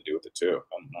something to do with it too.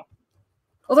 I don't know.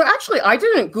 Although actually, I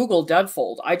didn't Google dead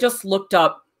fold. I just looked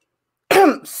up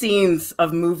scenes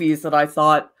of movies that I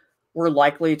thought were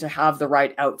likely to have the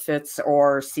right outfits,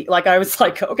 or see, like I was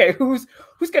like, okay, who's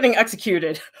getting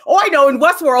executed? Oh, I know, in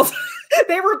Westworld,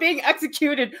 they were being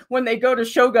executed when they go to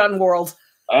Shogun World.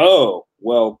 Oh,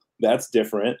 well, that's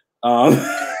different.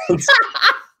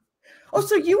 Oh,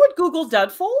 so you would Google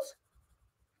deadfold?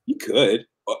 You could.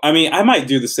 I mean, I might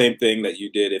do the same thing that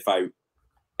you did if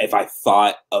I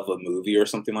thought of a movie or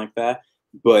something like that.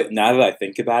 But now that I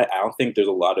think about it, I don't think there's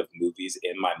a lot of movies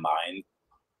in my mind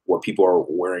where people are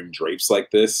wearing drapes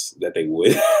like this that they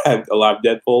would have a lot of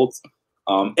deadfolds.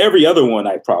 Every other one,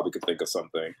 I probably could think of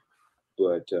something.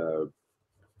 But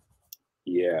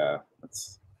yeah,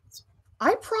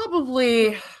 I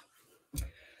probably,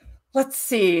 let's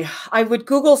see, I would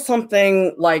Google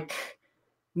something like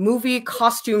movie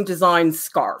costume design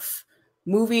scarf,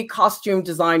 movie costume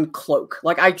design cloak.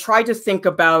 Like I try to think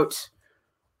about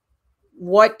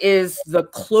what is the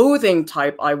clothing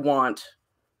type I want.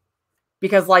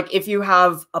 Because like if you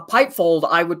have a pipe fold,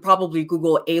 I would probably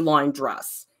Google A-line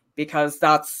dress because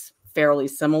that's fairly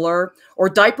similar. Or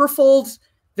diaper folds,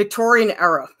 Victorian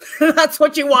era. That's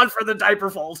what you want for the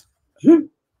diaper fold.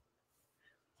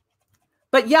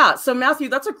 But yeah, so Matthew,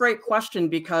 that's a great question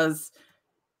because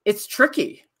it's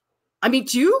tricky. I mean,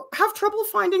 do you have trouble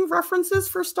finding references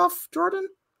for stuff, Jordan?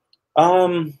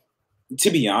 To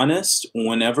be honest,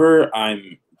 whenever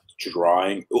I'm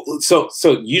drawing, so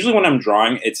usually when I'm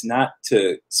drawing, it's not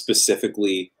to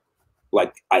specifically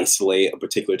like isolate a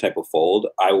particular type of fold.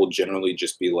 I will generally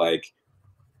just be like,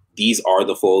 these are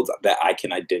the folds that I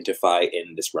can identify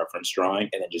in this reference drawing,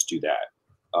 and then just do that.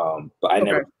 But I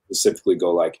never specifically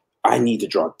go like, I need to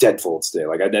draw dead folds today.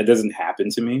 Like that doesn't happen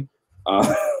to me.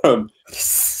 But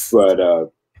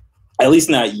at least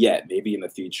not yet. Maybe in the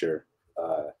future,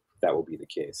 that will be the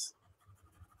case.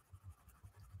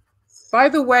 By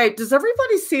the way, does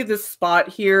everybody see this spot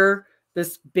here?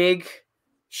 This big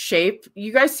shape?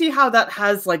 You guys see how that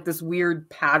has like this weird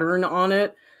pattern on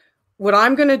it? What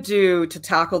I'm going to do to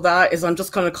tackle that is I'm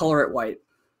just going to color it white.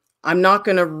 I'm not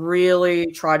going to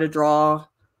really try to draw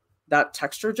that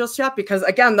texture just yet because,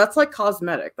 again, that's like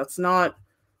cosmetic. That's not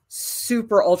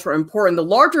super ultra important. The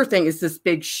larger thing is this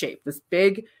big shape. This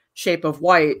big shape of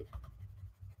white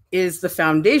is the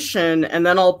foundation, and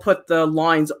then I'll put the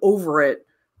lines over it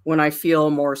when I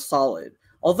feel more solid.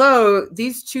 Although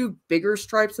these two bigger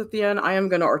stripes at the end, I am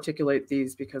going to articulate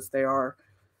these because they're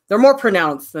more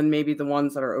pronounced than maybe the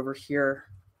ones that are over here.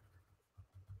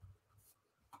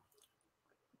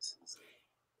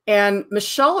 And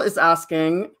Michelle is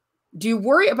asking, do you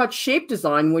worry about shape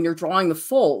design when you're drawing the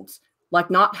folds, like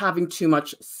not having too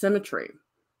much symmetry?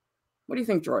 What do you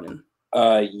think, Jordan?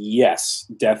 Yes,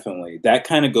 definitely. That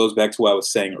kind of goes back to what I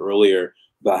was saying earlier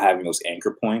about having those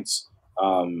anchor points.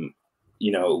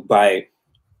 You know, by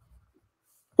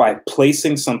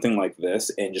placing something like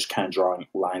this and just kind of drawing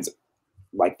lines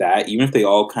like that, even if they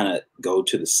all kind of go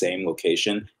to the same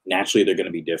location, naturally they're going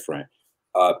to be different.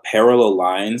 Parallel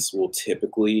lines will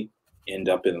typically end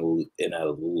up in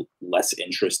a less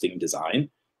interesting design.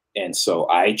 And so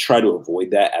I try to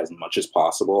avoid that as much as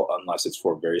possible, unless it's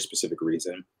for a very specific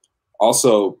reason.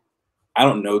 Also, I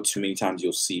don't know too many times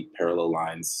you'll see parallel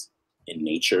lines in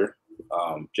nature,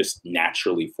 just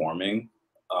naturally forming,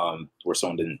 where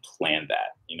someone didn't plan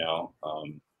that, you know? I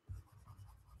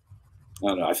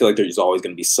don't know. I feel like there's always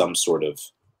going to be some sort of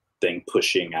thing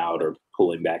pushing out or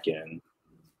pulling back in.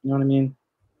 You know what I mean?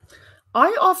 I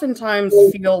oftentimes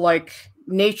feel like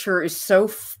nature is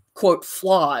so, quote,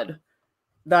 flawed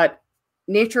that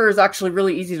nature is actually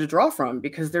really easy to draw from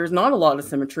because there's not a lot of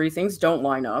symmetry. Things don't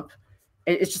line up.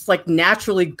 It's just like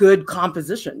naturally good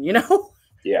composition, you know?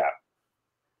 Yeah.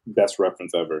 Best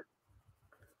reference ever.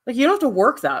 Like you don't have to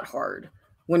work that hard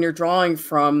when you're drawing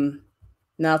from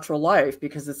natural life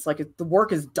because it's like the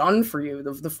work is done for you.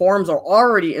 The forms are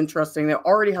already interesting. They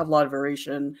already have a lot of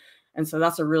variation. And so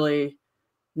that's a really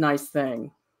nice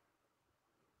thing.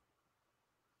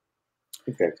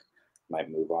 Okay. Might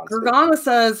move on. Gargana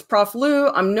says, Prof Lieu,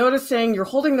 I'm noticing you're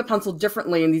holding the pencil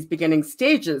differently in these beginning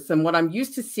stages than what I'm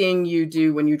used to seeing you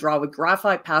do when you draw with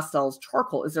graphite, pastels,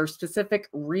 charcoal. Is there a specific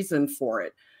reason for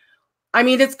it? I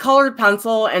mean, it's colored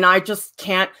pencil and I just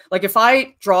can't, like if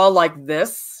I draw like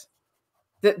this,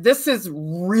 this is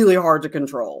really hard to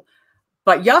control.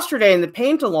 But yesterday in the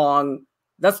paint along,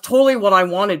 that's totally what I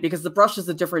wanted because the brush is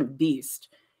a different beast.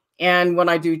 And when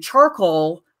I do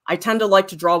charcoal, I tend to like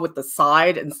to draw with the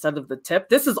side instead of the tip.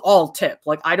 This is all tip.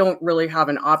 Like I don't really have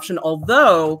an option,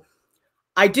 although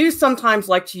I do sometimes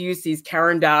like to use these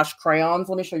Caran d'Ache crayons.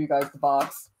 Let me show you guys the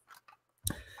box.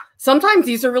 Sometimes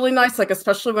these are really nice, like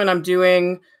especially when I'm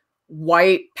doing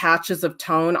white patches of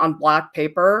tone on black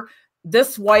paper.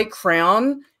 This white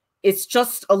crayon, it's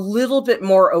just a little bit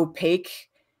more opaque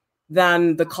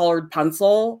than the colored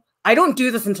pencil. I don't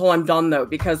do this until I'm done though,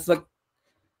 because the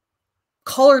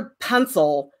colored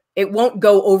pencil, it won't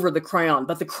go over the crayon,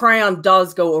 but the crayon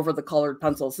does go over the colored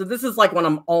pencil. So this is like when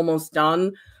I'm almost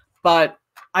done, but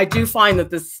I do find that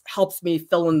this helps me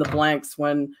fill in the blanks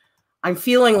when I'm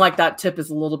feeling like that tip is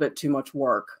a little bit too much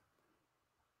work.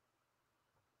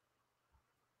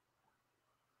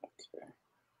 Okay.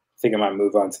 I think I might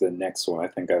move on to the next one. I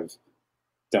think I've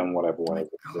done what I've wanted.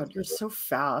 Oh my God, you're so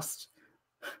fast.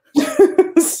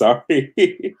 Sorry.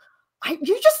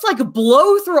 You just like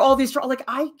blow through all these, like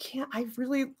I can't, I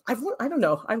don't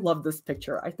know. I love this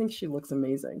picture. I think she looks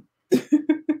amazing.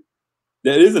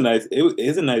 That is it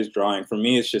is a nice drawing. For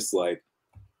me, it's just like,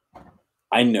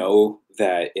 I know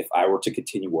that if I were to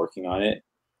continue working on it,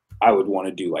 I would want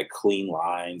to do like clean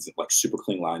lines, like super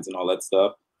clean lines and all that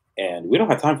stuff. And we don't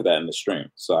have time for that in the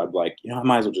stream. So I'd like, I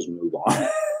might as well just move on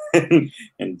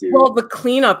and do. Well, the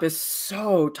cleanup is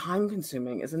so time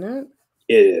consuming, isn't it?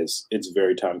 It is. It's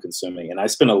very time consuming. And I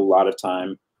spend a lot of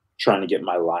time trying to get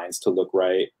my lines to look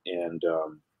right. And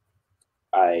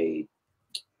I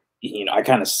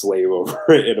kind of slave over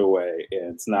it in a way.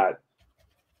 And it's not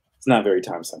very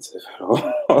time sensitive at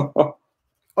all.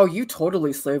 Oh, you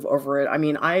totally slave over it. I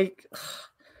mean, I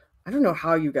don't know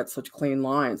how you get such clean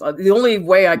lines. The only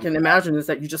way I can imagine is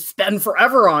that you just spend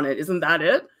forever on it. Isn't that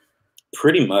it?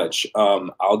 Pretty much.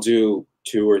 I'll do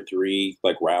 2 or 3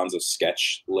 like rounds of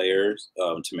sketch layers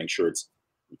to make sure it's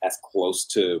as close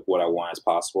to what I want as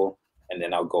possible. And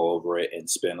then I'll go over it and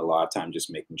spend a lot of time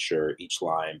just making sure each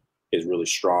line is really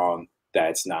strong, that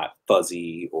it's not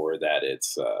fuzzy, or that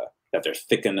it's that they're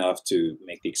thick enough to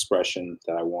make the expression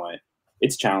that I want.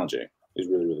 It's challenging. It's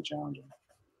really, really challenging.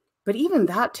 But even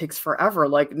that takes forever.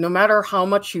 Like, no matter how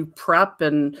much you prep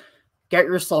and get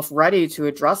yourself ready to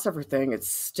address everything,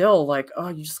 it's still like, oh,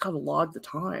 you just got to log the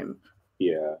time.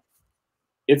 Yeah,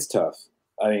 it's tough.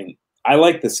 I mean, I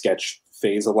like the sketch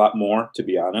phase a lot more, to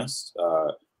be honest.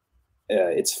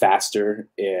 It's faster,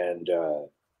 and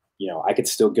I could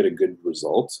still get a good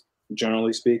result,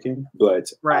 generally speaking.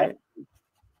 But right.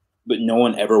 But no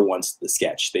one ever wants the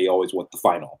sketch. They always want the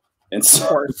final. And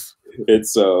so,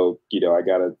 I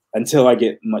gotta, until I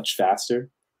get much faster,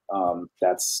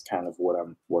 that's kind of what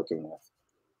I'm working with.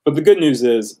 But the good news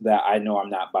is that I know I'm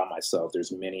not by myself.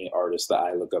 There's many artists that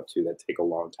I look up to that take a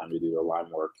long time to do their line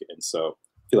work. And so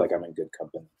I feel like I'm in good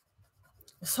company.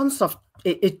 Some stuff,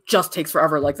 it just takes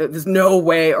forever. Like, there's no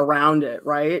way around it,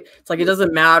 right? It's like, it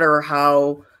doesn't matter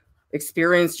how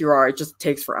experienced you are. It just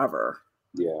takes forever.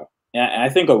 Yeah. And I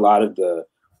think a lot of the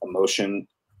emotion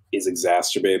is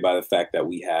exacerbated by the fact that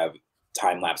we have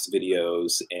time-lapse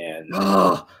videos and,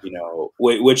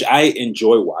 which I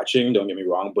enjoy watching, don't get me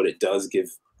wrong, but it does give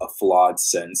a flawed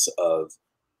sense of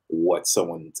what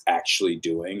someone's actually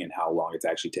doing and how long it's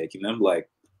actually taking them. Like,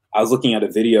 I was looking at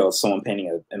a video of someone painting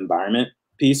an environment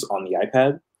piece on the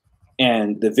iPad,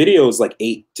 and the video is like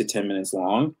 8 to 10 minutes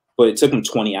long, but it took him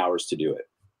 20 hours to do it.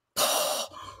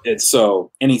 And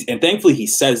so, and thankfully he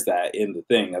says that in the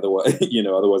thing. Otherwise,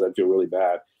 otherwise I'd feel really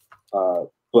bad.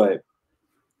 But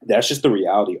that's just the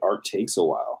reality. Art takes a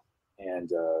while,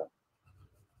 and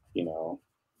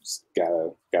just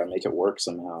gotta make it work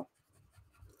somehow.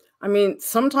 I mean,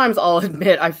 sometimes I'll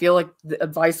admit I feel like the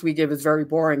advice we give is very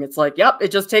boring. It's like, yep, it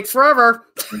just takes forever.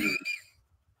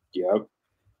 Yep.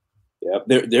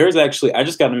 There's actually, I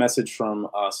just got a message from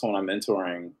someone I'm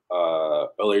mentoring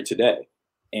earlier today,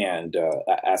 and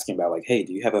asking about like, hey,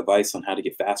 do you have advice on how to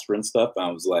get faster and stuff? And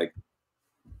I was like,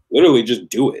 literally just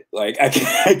do it. Like, I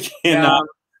cannot,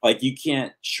 like, you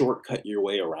can't shortcut your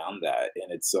way around that.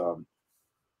 And it's,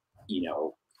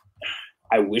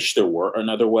 I wish there were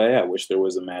another way. I wish there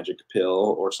was a magic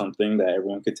pill or something that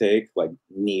everyone could take, like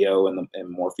Neo and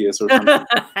Morpheus or something.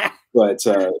 But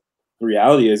the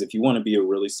reality is, if you want to be a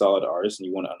really solid artist and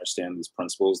you want to understand these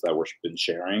principles that we've been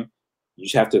sharing, you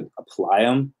just have to apply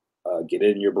them, get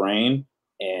it in your brain,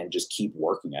 and just keep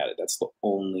working at it. That's the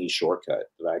only shortcut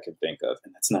that I can think of.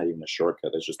 And that's not even a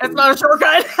shortcut. That's just not a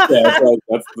shortcut.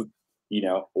 That's the,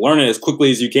 learn it as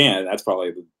quickly as you can. That's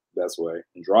probably the best way,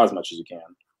 and draw as much as you can.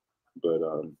 But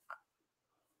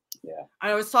yeah.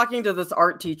 I was talking to this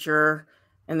art teacher,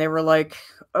 and they were like,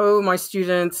 oh, my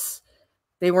students,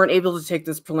 they weren't able to take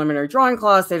this preliminary drawing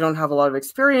class. They don't have a lot of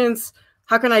experience.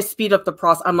 How can I speed up the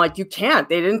process? I'm like, you can't.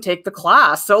 They didn't take the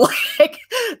class. So like,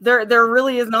 there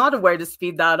really is not a way to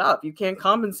speed that up. You can't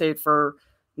compensate for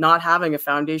not having a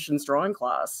foundations drawing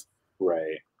class.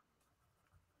 Right.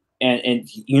 And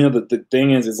the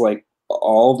thing is like,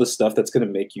 all the stuff that's going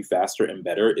to make you faster and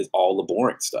better is all the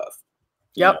boring stuff.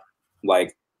 Yep.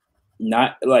 Like,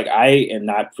 I am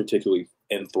not particularly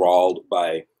enthralled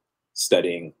by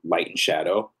studying light and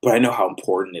shadow, but I know how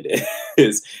important it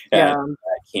is. Yeah. And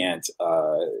I can't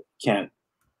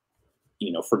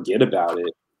forget about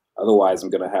it. Otherwise, I'm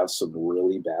going to have some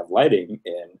really bad lighting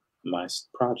in my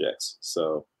projects.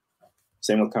 So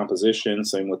Same with composition,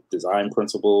 same with design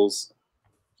principles,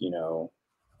 you know,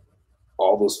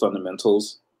 all those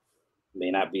fundamentals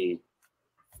may not be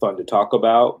fun to talk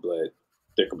about, but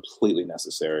they're completely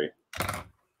necessary.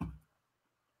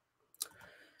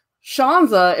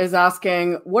 Shanza is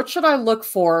asking, what should I look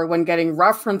for when getting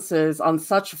references on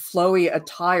such flowy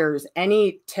attires?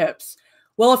 Any tips?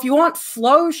 Well, if you want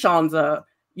flow, Shanza,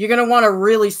 you're going to want a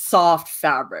really soft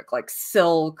fabric like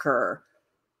silk or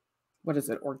what is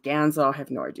it? Organza. I have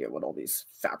no idea what all these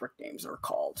fabric names are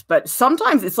called. But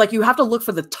sometimes it's like you have to look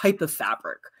for the type of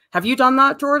fabric. Have you done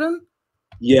that, Jordan?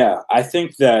 Yeah, I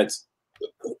think that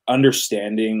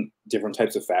understanding different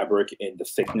types of fabric and the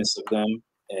thickness of them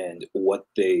and what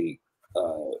they,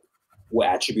 what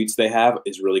attributes they have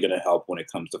is really going to help when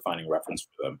it comes to finding reference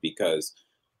for them. Because,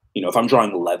 you know, if I'm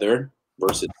drawing leather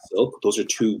versus silk, those are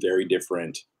two very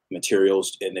different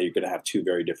materials, and they're going to have two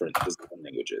very different physical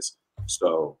languages.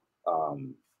 So,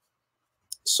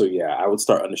 so yeah, I would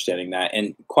start understanding that.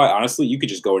 And quite honestly, you could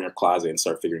just go in your closet and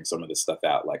start figuring some of this stuff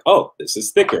out. Like, oh, this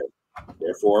is thicker,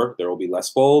 therefore there will be less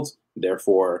folds,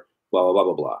 therefore blah, blah, blah,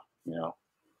 blah, blah, you know,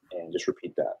 and just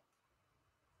repeat that.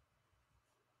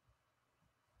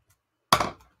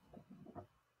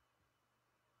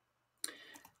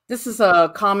 This is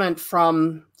a comment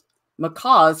from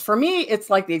Macaws. For me, it's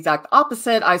like the exact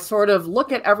opposite. I sort of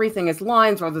look at everything as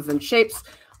lines rather than shapes.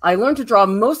 I learned to draw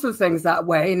most of the things that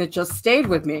way, and it just stayed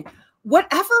with me.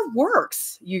 Whatever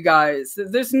works, you guys.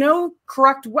 There's no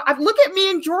correct way. Look at me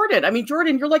and Jordan. I mean,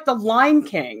 Jordan, you're like the line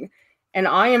king, and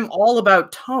I am all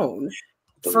about tone.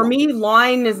 For me,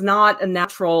 line is not a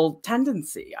natural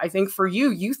tendency. I think for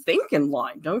you, you think in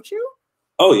line, don't you?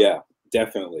 Oh, yeah,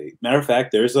 definitely. Matter of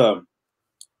fact, there's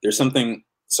something.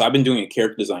 So I've been doing a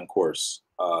character design course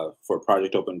for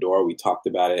Project Open Door. We talked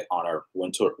about it on our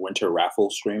winter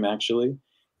raffle stream, actually.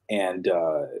 And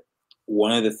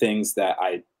one of the things that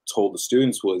I told the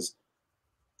students was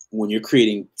when you're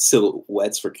creating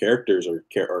silhouettes for characters or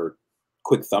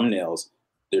quick thumbnails,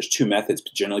 there's two methods.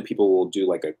 Generally, people will do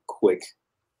like a quick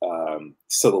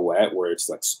silhouette where it's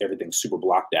like everything's super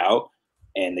blocked out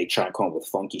and they try and come up with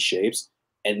funky shapes.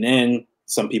 And then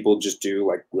some people just do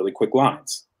like really quick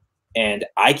lines. And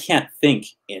I can't think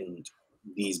in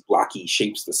these blocky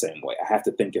shapes the same way. I have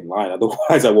to think in line.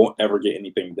 Otherwise, I won't ever get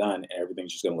anything done and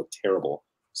everything's just going to look terrible.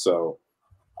 So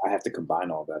I have to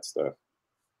combine all that stuff.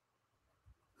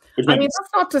 I mean, that's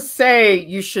not to say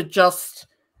you should just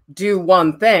do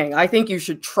one thing. I think you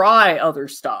should try other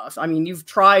stuff. I mean, you've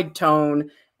tried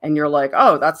tone and you're like,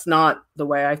 oh, that's not the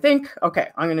way I think. Okay,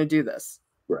 I'm going to do this.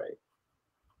 Right.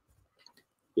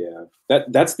 Yeah.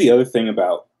 That's the other thing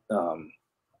about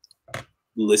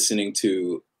listening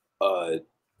to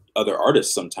other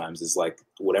artists sometimes is like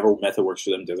whatever method works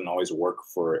for them doesn't always work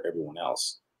for everyone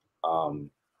else.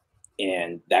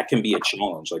 And that can be a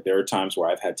challenge. Like there are times where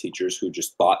I've had teachers who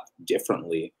just thought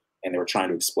differently and they were trying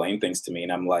to explain things to me.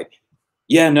 And I'm like,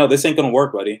 yeah, no, this ain't going to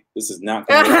work, buddy. This is not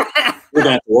going to work. You're going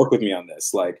to have to work with me on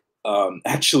this. Like,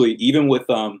 actually, even with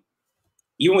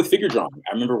figure drawing,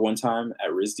 I remember one time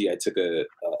at RISD, I took a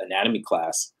anatomy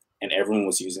class and everyone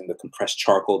was using the compressed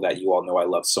charcoal that you all know I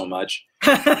love so much.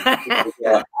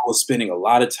 I was spending a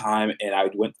lot of time and I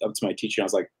went up to my teacher and I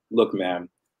was like, look, man,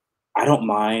 I don't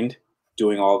mind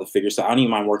doing all the figure stuff. I don't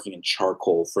even mind working in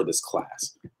charcoal for this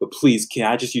class, but please, can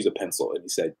I just use a pencil? And he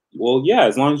said, well, yeah,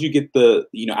 as long as you get the,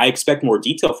 you know, I expect more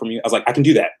detail from you. I was like, I can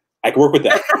do that. I can work with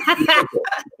that.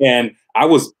 And I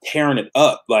was tearing it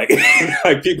up. Like,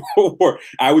 like people were,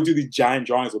 I would do these giant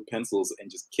drawings with pencils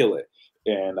and just kill it.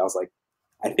 And I was like,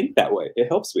 I think that way. It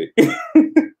helps me.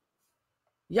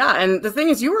 Yeah. And the thing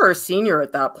is, you were a senior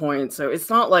at that point. So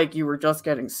it's not like you were just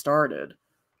getting started.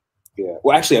 Yeah.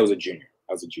 Well, actually, I was a junior.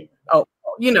 Oh,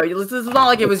 you know, this is not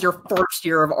like it was your first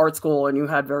year of art school and you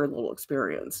had very little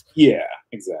experience. Yeah,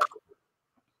 exactly.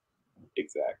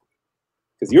 Exactly.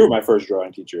 Because you were my first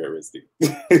drawing teacher at RISD.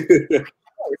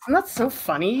 And that's so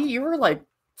funny. You were like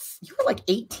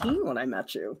 18 when I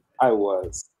met you. I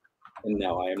was. And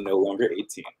now I am no longer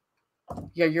 18.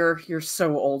 Yeah, you're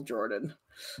so old, Jordan.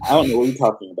 I don't know what you're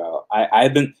talking about.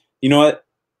 I've been, you know what?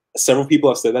 Several people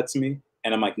have said that to me.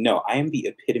 And I'm like, no, I am the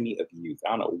epitome of youth.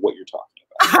 I don't know what you're talking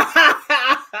about.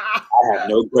 I have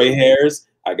no gray hairs.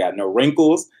 I got no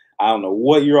wrinkles. I don't know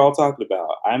what you're all talking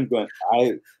about. I'm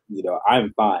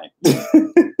fine.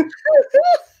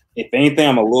 If anything,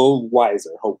 I'm a little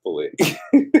wiser, hopefully.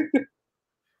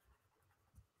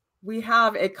 We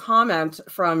have a comment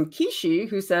from Kishi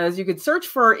who says, you could search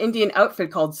for an Indian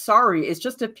outfit called sari. It's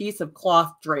just a piece of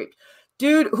cloth draped.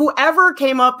 Dude, whoever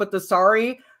came up with the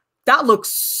sari, that looks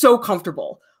so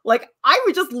comfortable. Like, I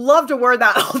would just love to wear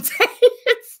that all day.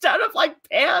 It's instead of like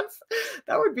pants.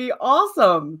 That would be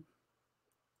awesome.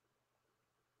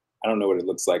 I don't know what it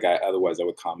looks like. Otherwise, I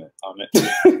would comment on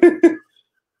it.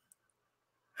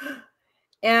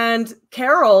 And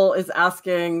Carol is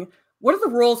asking, what are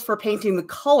the rules for painting the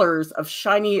colors of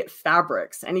shiny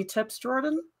fabrics? Any tips,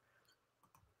 Jordan?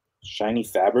 Shiny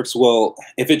fabrics? Well,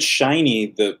 if it's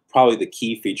shiny, probably the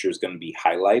key feature is going to be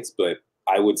highlights, but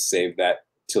I would save that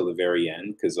till the very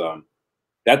end, because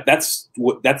that's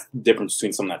the difference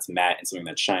between something that's matte and something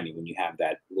that's shiny. When you have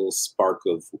that little spark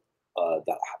of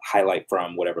the highlight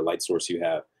from whatever light source you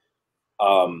have.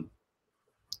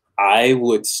 I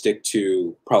would stick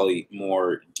to probably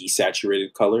more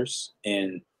desaturated colors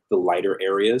in the lighter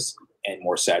areas and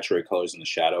more saturated colors in the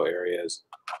shadow areas.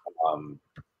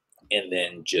 And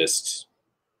then just,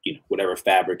 whatever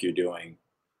fabric you're doing,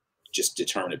 just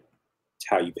determine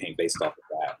how you paint based off of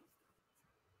that.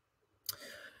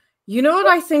 You know what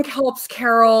I think helps,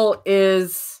 Carol,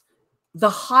 is the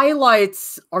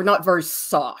highlights are not very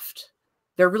soft.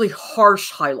 They're really harsh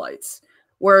highlights.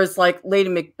 Whereas like Lady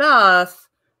Macbeth,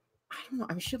 I don't know,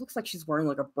 I mean, she looks like she's wearing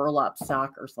like a burlap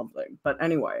sack or something. But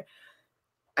anyway,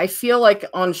 I feel like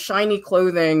on shiny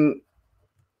clothing,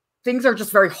 things are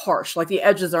just very harsh. Like the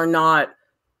edges are not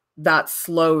that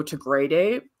slow to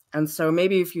gradate. And so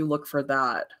maybe if you look for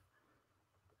that,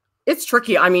 it's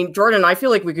tricky. I mean, Jordan, I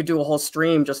feel like we could do a whole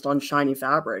stream just on shiny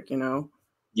fabric,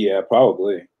 Yeah,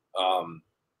 probably.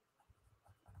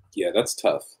 Yeah, that's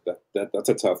tough. That's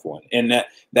a tough one. And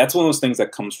that's one of those things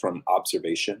that comes from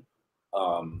observation.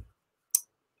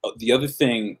 The other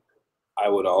thing I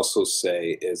would also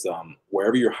say is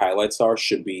wherever your highlights are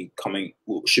should be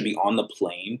on the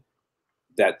plane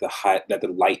that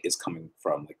the light is coming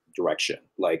from, like direction.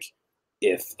 Like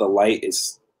if the light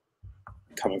is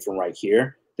coming from right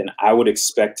here, then I would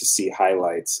expect to see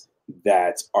highlights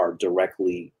that are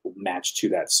directly matched to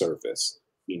that surface.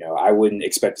 I wouldn't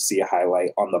expect to see a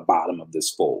highlight on the bottom of this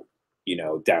fold,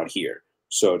 down here.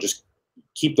 So just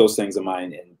keep those things in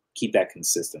mind and keep that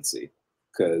consistency,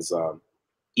 because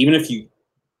even if you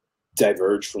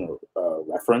diverge from a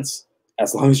reference,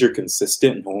 as long as you're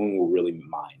consistent, no one will really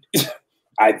mind.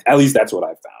 At least that's what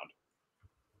I've found.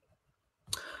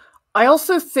 I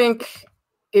also think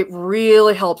it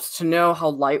really helps to know how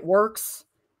light works.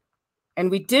 And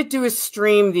we did do a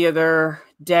stream the other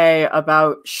day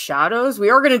about shadows. We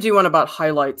are going to do one about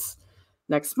highlights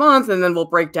next month, and then we'll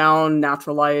break down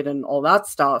natural light and all that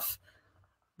stuff.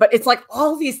 But it's like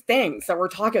all these things that we're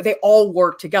talking, they all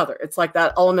work together. It's like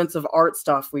that elements of art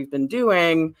stuff we've been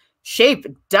doing. Shape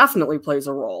definitely plays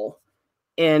a role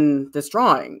in this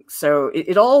drawing. So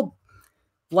it all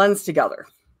blends together.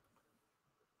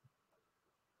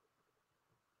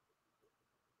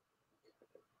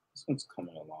 This one's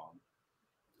coming along.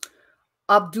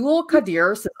 Abdul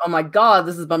Kadir says, oh my God,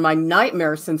 this has been my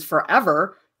nightmare since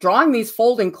forever. Drawing these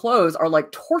folding clothes are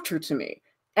like torture to me.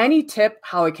 Any tip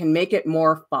how I can make it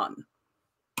more fun?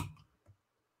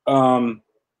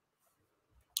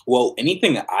 Well,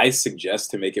 anything that I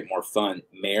suggest to make it more fun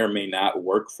may or may not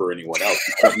work for anyone else.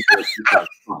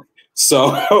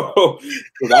 So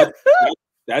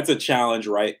that's a challenge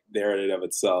right there in and of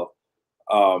itself.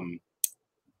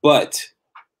 But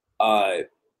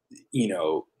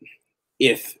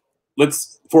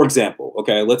for example,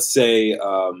 okay, let's say,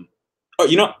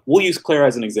 we'll use Clara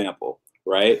as an example,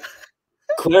 right?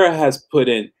 Clara has put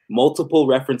in multiple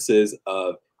references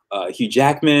of Hugh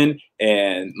Jackman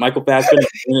and Michael Fassbender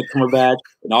and Cumberbatch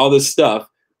and all this stuff,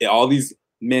 and all these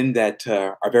men that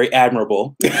are very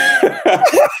admirable.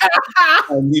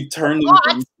 And we've turned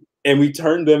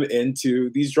them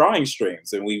into these drawing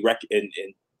streams, and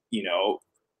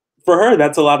for her,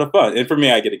 that's a lot of fun. And for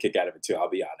me, I get a kick out of it too, I'll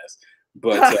be honest.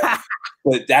 But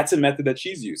that's a method that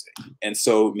she's using. And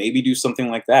so maybe do something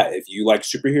like that. If you like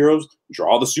superheroes,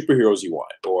 draw the superheroes you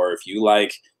want. Or if you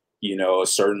like, a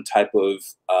certain type of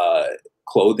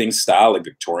clothing style, like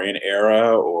Victorian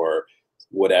era or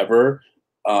whatever,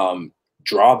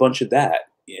 draw a bunch of that.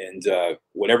 And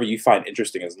whatever you find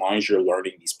interesting, as long as you're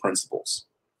learning these principles.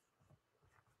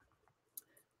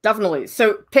 Definitely.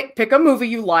 So pick a movie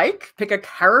you like, pick a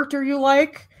character you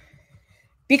like,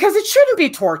 because it shouldn't be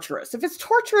torturous. If it's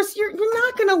torturous, you're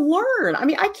not going to learn. I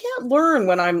mean, I can't learn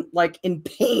when I'm like in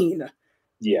pain.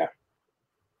 Yeah,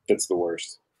 that's the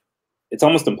worst. It's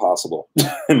almost impossible,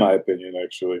 in my opinion,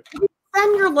 actually.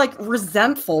 Then you're like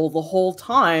resentful the whole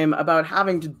time about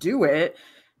having to do it,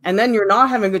 and then you're not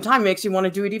having a good time. It makes you want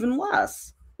to do it even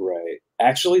less. Right.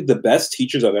 Actually, the best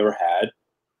teachers I've ever had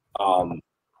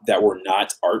that were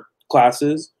not art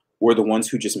classes were the ones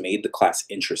who just made the class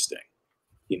interesting.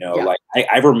 Like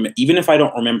even if I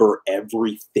don't remember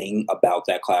everything about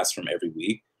that class from every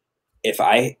week, if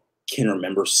I can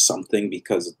remember something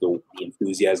because of the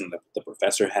enthusiasm that the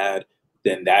professor had,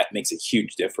 then that makes a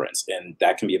huge difference. And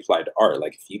that can be applied to art.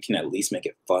 Like if you can at least make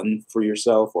it fun for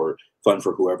yourself or fun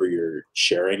for whoever you're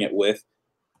sharing it with,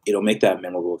 it'll make that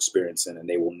memorable experience, and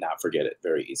they will not forget it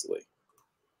very easily.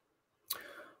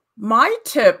 My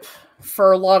tip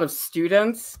for a lot of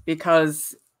students,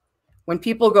 because when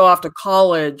people go off to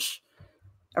college,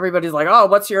 everybody's like, oh,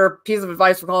 what's your piece of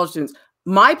advice for college students?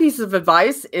 My piece of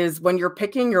advice is when you're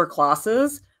picking your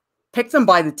classes, pick them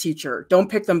by the teacher. Don't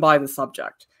pick them by the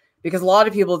subject. Because a lot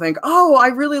of people think, oh, I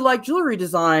really like jewelry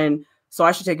design, so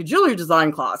I should take a jewelry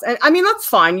design class. And I mean, that's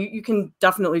fine. You can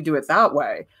definitely do it that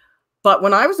way. But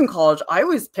when I was in college, I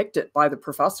always picked it by the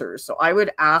professors. So I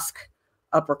would ask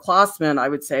upperclassmen, I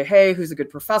would say, hey, who's a good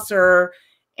professor?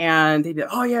 And they'd be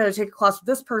like, oh, yeah, I take a class with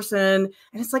this person.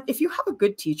 And it's like, if you have a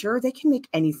good teacher, they can make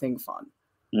anything fun.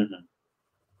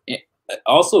 Mm-hmm.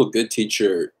 Also, a good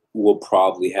teacher will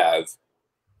probably have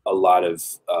a lot of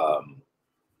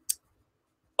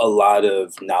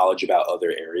knowledge about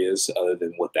other areas other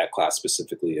than what that class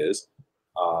specifically is.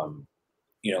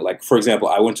 You know, like, for example,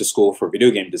 I went to school for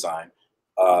video game design,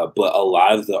 but a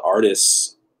lot of the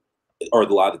artists or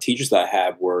a lot of the teachers that I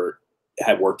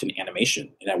had worked in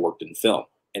animation and had worked in film.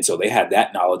 And so they had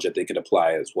that knowledge that they could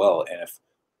apply as well. And if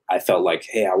I felt like,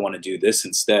 hey, I want to do this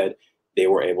instead, they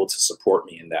were able to support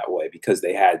me in that way because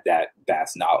they had that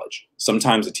vast knowledge.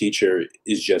 Sometimes a teacher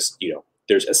is just, you know,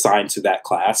 there's assigned to that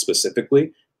class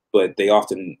specifically, but they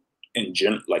often,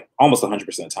 like almost 100%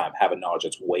 of the time, have a knowledge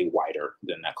that's way wider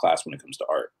than that class when it comes to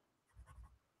art.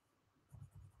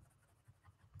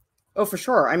 Oh, for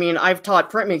sure. I mean, I've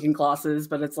taught printmaking classes,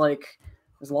 but it's like,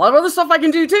 there's a lot of other stuff I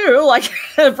can do too. Like,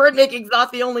 printmaking's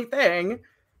not the only thing.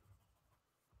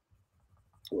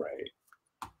 Right.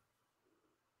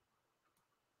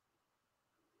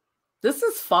 This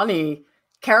is funny.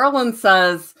 Carolyn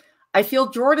says, I feel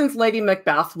Jordan's Lady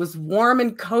Macbeth was warm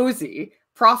and cozy.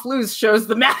 Prof Lieu shows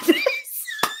the madness.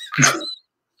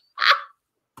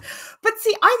 But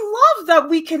see, I love that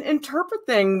we can interpret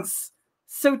things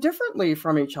so differently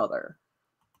from each other.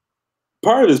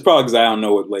 Part of it is probably because I don't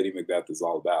know what Lady Macbeth is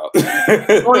all about.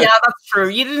 Oh, yeah, that's true.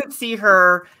 You didn't see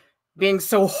her being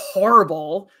so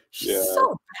horrible. She's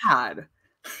so bad.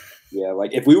 Yeah,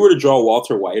 like if we were to draw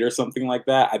Walter White or something like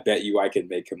that, I bet you I could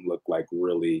make him look like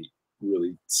really,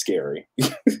 really scary.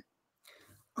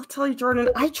 I'll tell you, Jordan,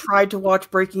 I tried to watch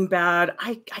Breaking Bad.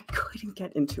 I couldn't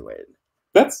get into it.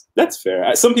 That's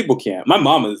fair. Some people can't. My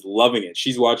mom is loving it.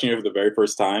 She's watching it for the very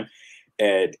first time.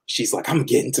 And she's like, I'm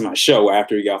getting to my show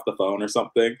after you get off the phone or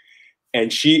something.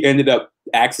 And she ended up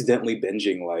accidentally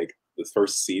binging like the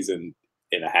first season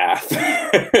and a half in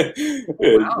like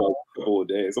a couple of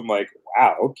days. I'm like,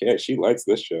 wow, okay, she likes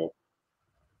this show.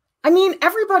 I mean,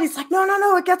 everybody's like, no,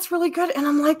 it gets really good. And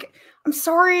I'm like, I'm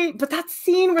sorry, but that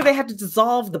scene where they had to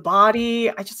dissolve the body,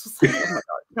 I just was like, oh my God,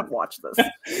 I can't watch this.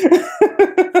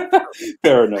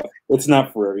 Fair enough. It's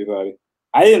not for everybody.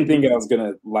 I didn't think I was going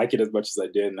to like it as much as I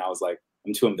did. And I was like,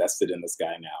 I'm too invested in this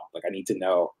guy now. Like, I need to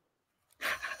know.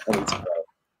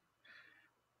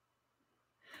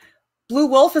 Blue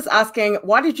Wolf is asking,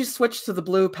 why did you switch to the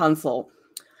blue pencil?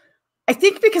 I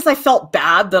think because I felt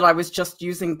bad that I was just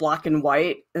using black and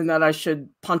white and that I should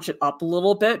punch it up a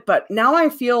little bit. But now I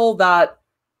feel that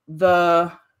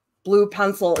the blue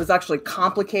pencil is actually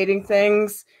complicating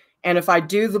things. And if I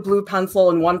do the blue pencil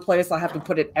in one place, I have to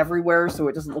put it everywhere so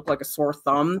it doesn't look like a sore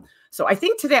thumb. So I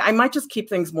think today I might just keep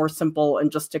things more simple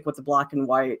and just stick with the black and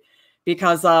white.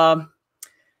 Because,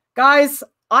 guys,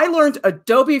 I learned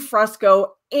Adobe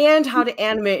Fresco and how to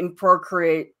animate in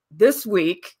Procreate this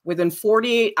week within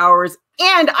 48 hours.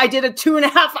 And I did a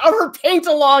 2.5-hour paint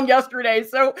along yesterday.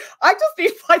 So I just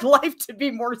need my life to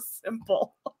be more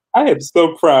simple. I am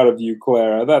so proud of you,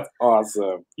 Clara. That's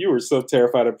awesome. You were so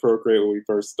terrified of Procreate when we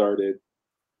first started.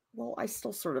 Well, I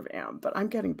still sort of am, but I'm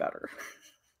getting better.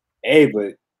 Hey,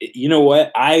 but you know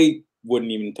what? I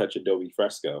wouldn't even touch Adobe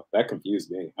Fresco. That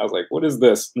confused me. I was like, what is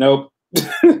this? Nope.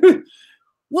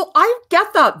 Well, I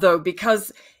get that, though,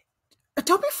 because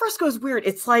Adobe Fresco is weird.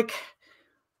 It's like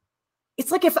if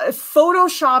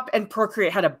Photoshop and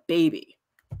Procreate had a baby.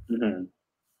 Mm-hmm.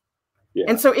 Yeah.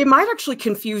 And so it might actually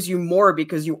confuse you more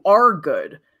because you are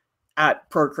good at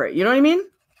Procreate. You know what I mean?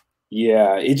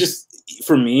 Yeah. It just,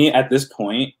 for me at this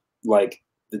point, like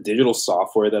the digital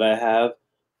software that I have,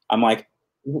 I'm like,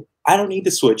 I don't need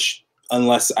to switch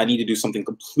unless I need to do something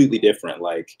completely different.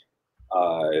 Like,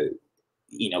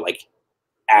 like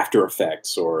After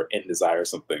Effects or InDesign or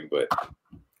something. But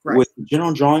with the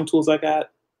general drawing tools I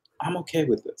got, I'm okay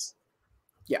with this.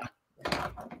 Yeah.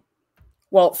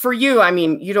 Well, for you, I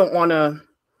mean, you don't want to,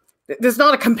 there's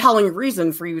not a compelling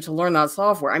reason for you to learn that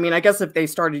software. I mean, I guess if they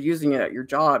started using it at your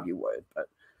job, you would, but.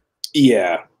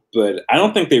 Yeah, but I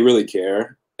don't think they really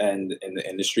care and in the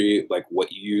industry, like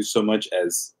what you use so much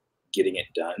as getting it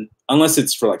done, unless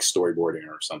it's for like storyboarding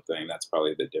or something. That's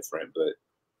probably a bit different. But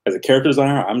as a character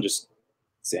designer, I'm just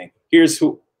saying, here's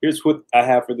what I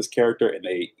have for this character, and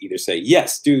they either say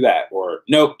yes, do that, or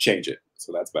nope, change it.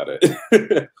 So that's about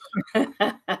it.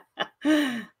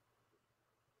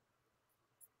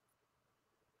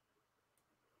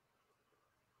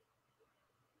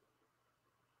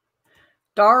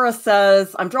 Dara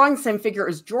says, I'm drawing the same figure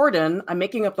as Jordan. I'm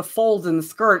making up the folds in the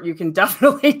skirt. You can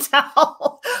definitely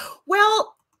tell.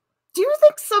 Well, do you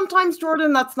think sometimes,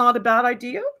 Jordan, that's not a bad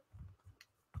idea?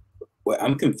 Well,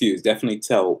 I'm confused. Definitely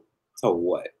tell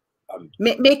what?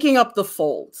 Making up the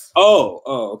folds. Oh,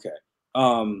 okay.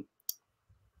 No,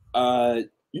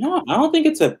 I don't think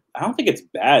it's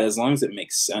bad as long as it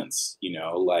makes sense, you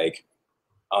know, like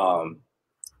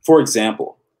for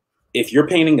example, if you're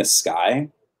painting a sky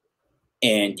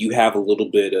and you have a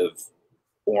little bit of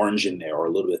orange in there or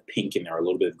a little bit of pink in there or a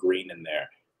little bit of green in there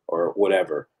or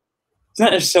whatever, it's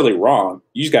not necessarily wrong.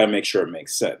 You just got to make sure it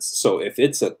makes sense. So if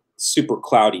it's a super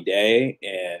cloudy day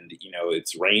and you know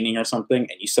it's raining or something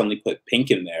and you suddenly put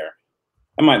pink in there,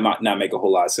 that might not make a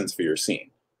whole lot of sense for your scene.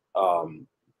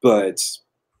 But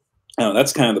I don't know,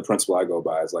 that's kind of the principle I go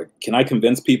by. Is like, can I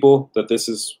convince people that this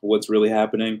is what's really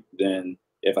happening? Then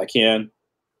if I can,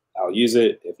 I'll use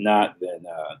it. If not, then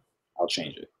I'll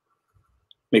change it.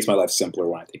 Makes my life simpler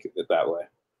when I think of it that way.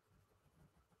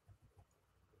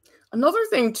 Another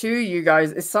thing too, you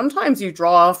guys, is sometimes you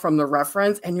draw from the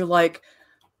reference and you're like,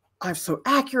 I'm so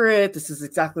accurate. This is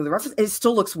exactly the reference. It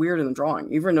still looks weird in the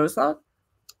drawing. You ever notice that?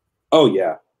 Oh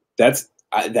yeah,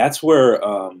 that's where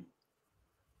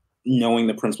knowing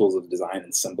the principles of design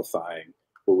and simplifying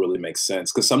will really make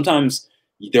sense. Because sometimes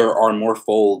there are more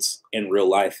folds in real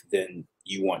life than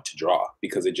you want to draw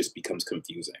because it just becomes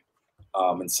confusing.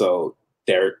 And so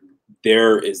there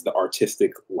is the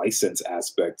artistic license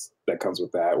aspect that comes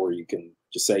with that, where you can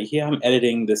just say, yeah, I'm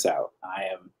editing this out. I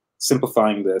am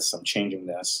simplifying this. I'm changing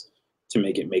this to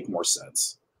make it make more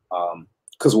sense.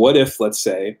 Because what if, let's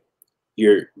say,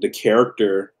 the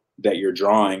character that you're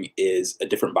drawing is a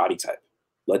different body type.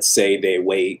 Let's say they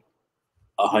weigh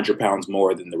 100 pounds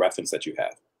more than the reference that you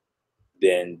have.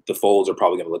 Then the folds are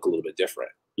probably going to look a little bit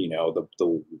different. You know,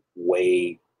 the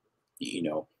way, you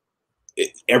know,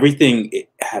 everything, it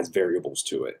has variables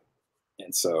to it.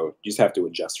 And so you just have to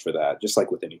adjust for that, just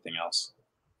like with anything else.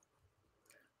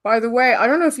 By the way, I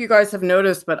don't know if you guys have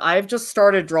noticed, but I've just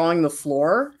started drawing the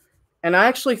floor. And I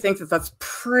actually think that that's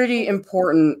pretty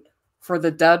important for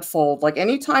the dead fold. Like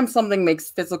anytime something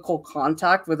makes physical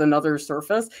contact with another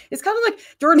surface, it's kind of like,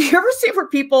 Jordan, you ever see where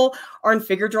people are in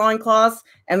figure drawing class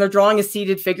and they're drawing a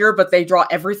seated figure, but they draw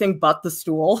everything but the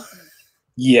stool?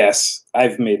 Yes,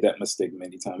 I've made that mistake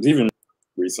many times, even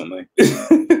recently.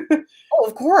 Oh,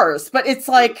 of course. But it's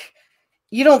like,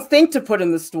 you don't think to put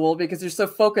in the stool because you're so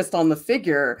focused on the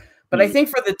figure. But I think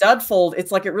for the dead fold,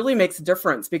 it's like it really makes a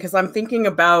difference because I'm thinking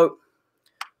about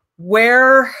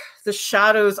where the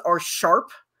shadows are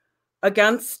sharp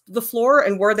against the floor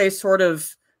and where they sort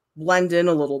of blend in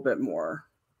a little bit more.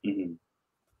 Yeah.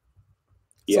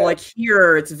 So like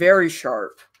here, it's very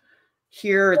sharp.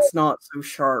 Here, it's not so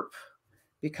sharp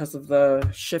because of the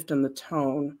shift in the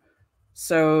tone.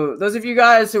 So those of you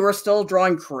guys who are still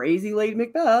drawing crazy Lady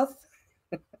Macbeth,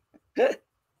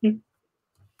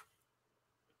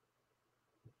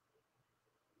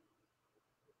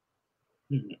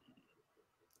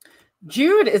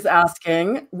 Jude is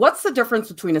asking, what's the difference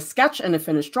between a sketch and a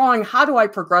finished drawing? How do I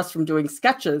progress from doing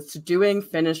sketches to doing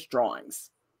finished drawings?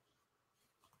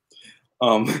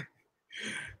 A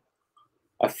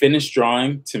finished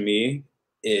drawing to me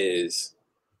is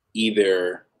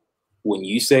either when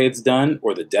you say it's done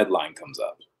or the deadline comes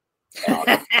up.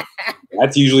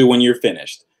 That's usually when you're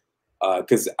finished.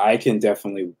 Because I can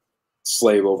definitely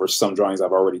slave over some drawings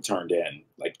I've already turned in,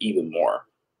 like even more.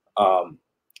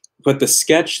 But the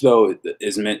sketch, though,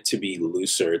 is meant to be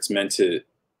looser. It's meant to,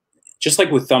 just like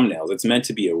with thumbnails, it's meant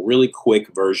to be a really quick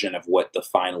version of what the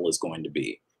final is going to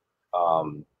be.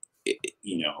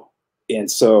 You know,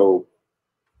 and so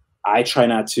I try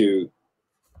not to,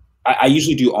 I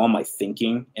usually do all my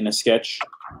thinking in a sketch.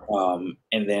 And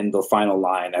then the final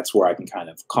line, that's where I can kind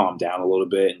of calm down a little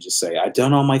bit and just say, I've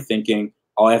done all my thinking.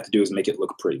 All I have to do is make it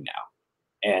look pretty now.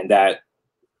 And that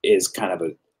is kind of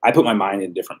I put my mind in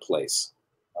a different place.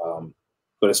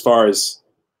 But as far as,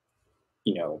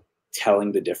 you know,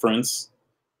 telling the difference,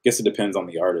 I guess it depends on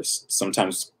the artist.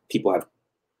 Sometimes people have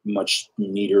much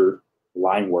neater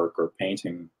line work or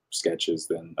painting sketches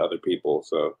than other people.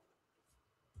 So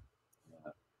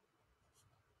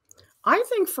I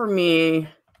think for me,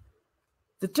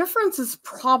 the difference is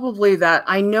probably that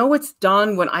I know it's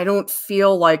done when I don't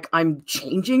feel like I'm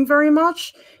changing very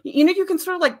much. You know, you can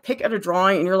sort of like pick at a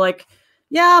drawing and you're like,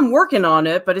 yeah, I'm working on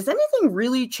it, but is anything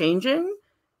really changing?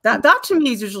 That to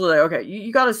me is usually like, okay,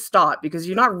 you got to stop because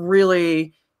you're not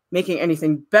really making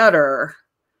anything better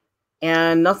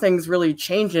and nothing's really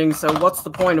changing. So what's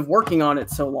the point of working on it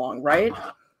so long, right?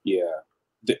 Yeah.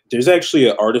 There's actually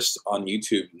an artist on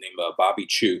YouTube named Bobby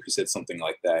Chu who said something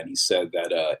like that. And he said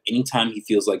that anytime he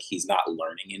feels like he's not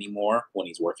learning anymore when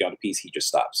he's working on a piece, he just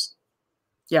stops.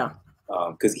 Yeah.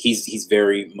 Because he's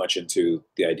very much into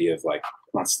the idea of like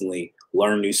constantly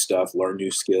learn new stuff, learn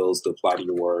new skills to apply to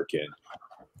your work, and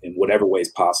in whatever ways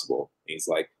possible. He's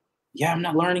like, yeah, I'm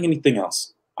not learning anything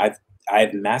else.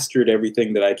 I've mastered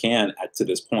everything that I can to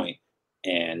this point,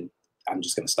 and I'm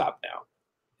just gonna stop now.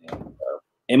 And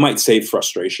it might save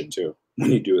frustration too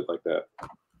when you do it like that.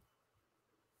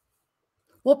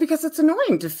 Well, because it's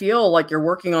annoying to feel like you're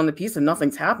working on the piece and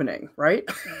nothing's happening, right?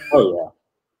 Oh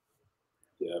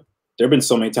yeah, yeah. There have been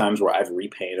so many times where I've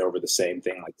repainted over the same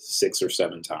thing like 6 or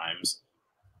 7 times,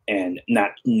 and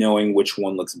not knowing which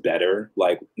one looks better.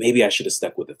 Like maybe I should have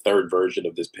stuck with the third version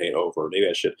of this paint over. Maybe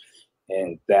I should,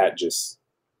 and that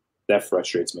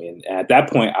frustrates me. And at that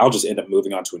point, I'll just end up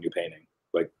moving on to a new painting.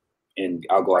 Like, and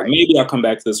I'll go like, maybe I'll come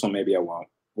back to this one, maybe I won't.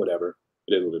 Whatever.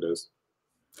 It is what it is.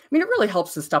 I mean, it really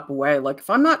helps to step away. Like if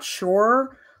I'm not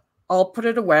sure, I'll put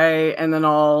it away and then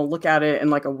I'll look at it in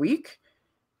like a week.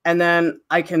 And then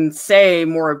I can say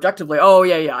more objectively, oh,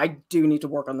 yeah, I do need to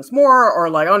work on this more. Or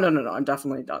like, oh, no, I'm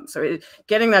definitely done. So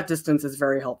getting that distance is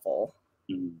very helpful.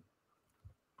 Mm-hmm.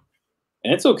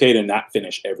 And it's okay to not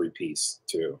finish every piece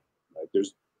too. Like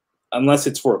unless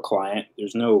it's for a client,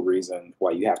 there's no reason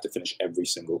why you have to finish every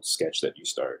single sketch that you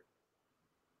start.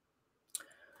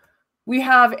 We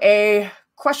have a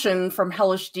question from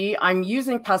Hellish D. I'm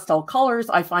using pastel colors.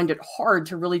 I find it hard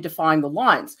to really define the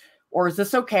lines. Or is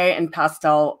this okay in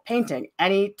pastel painting?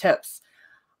 Any tips?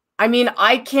 I mean,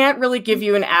 I can't really give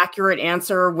you an accurate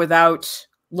answer without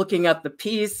looking at the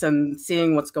piece and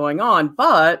seeing what's going on.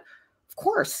 But of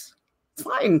course, it's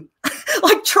fine.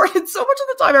 Like Jordan, so much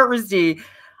of the time at RISD,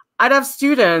 I'd have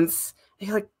students, and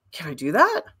you're like, can I do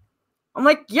that? I'm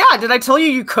like, yeah, did I tell you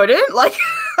you couldn't? Like,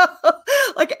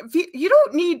 like you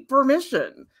don't need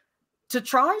permission to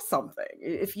try something.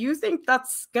 If you think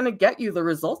that's going to get you the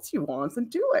results you want, then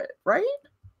do it, right?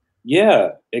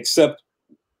 Yeah, except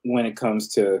when it comes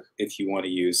to if you want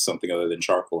to use something other than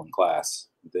charcoal in class,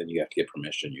 then you have to get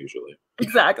permission usually.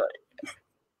 Exactly.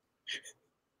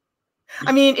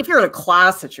 I mean, if you're in a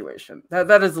class situation,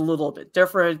 that is a little bit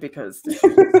different because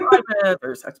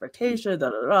there's expectation,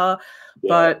 Yeah,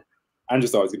 but I'm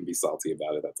just always going to be salty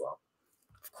about it. That's all.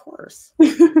 Of course.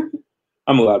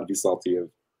 I'm allowed to be salty of.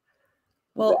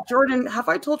 Well, that. Jordan, have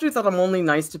I told you that I'm only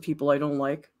nice to people I don't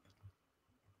like?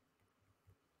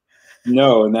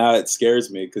 No, now it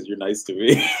scares me because you're nice to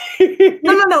me.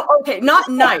 No. Okay, not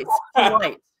nice.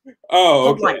 Polite.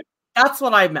 Oh, okay. Polite. That's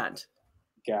what I meant.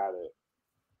 Got it.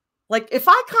 Like, if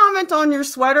I comment on your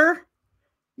sweater,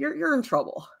 you're in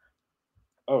trouble.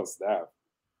 Oh, snap.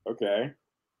 Okay.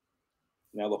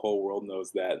 Now the whole world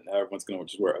knows that. Now everyone's going to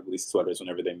just wear ugly sweaters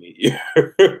whenever they meet you.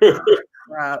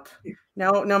 Crap.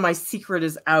 Now my secret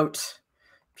is out.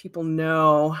 People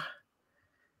know.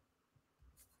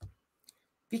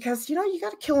 Because, you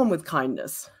got to kill them with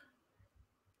kindness.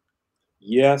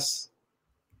 Yes.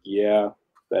 Yeah,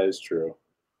 that is true.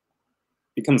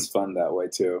 It becomes fun that way,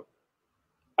 too.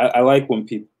 I like when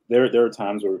people, there are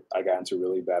times where I got into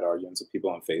really bad arguments with people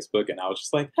on Facebook, and I was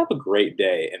just like, have a great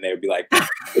day. And they would be like,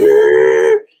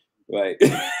 like,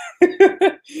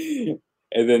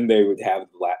 and then they would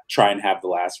try and have the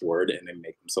last word and then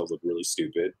make themselves look really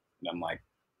stupid. And I'm like,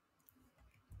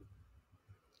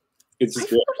 it's just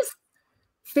great.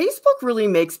 Facebook really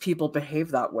makes people behave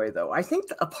that way, though. I think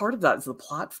a part of that is the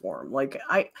platform. Like,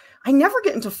 I never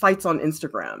get into fights on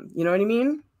Instagram. You know what I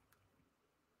mean?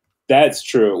 That's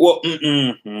true. Well,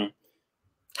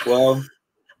 well,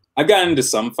 I've gotten into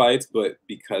some fights, but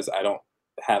because I don't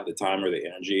have the time or the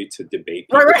energy to debate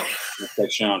people in the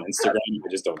section on Instagram,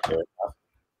 I just don't care enough.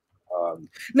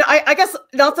 No, I guess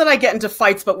not that I get into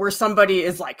fights, but where somebody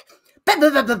is like, blah,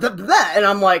 blah, blah, blah, blah, and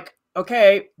I'm like,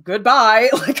 okay, goodbye.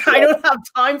 Like, I don't have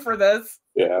time for this.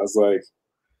 Yeah, I was like,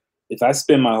 if I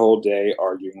spend my whole day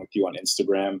arguing with you on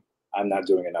Instagram, I'm not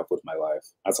doing enough with my life.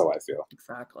 That's how I feel.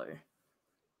 Exactly.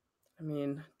 I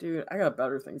mean, dude, I got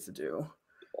better things to do.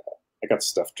 I got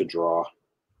stuff to draw.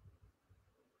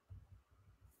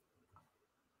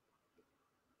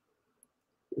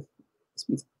 This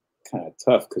one's kind of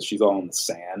tough because she's all in the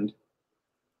sand.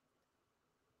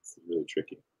 It's really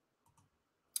tricky.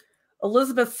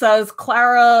 Elizabeth says,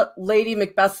 Clara, Lady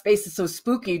Macbeth's face is so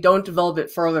spooky, don't develop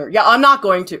it further. Yeah, I'm not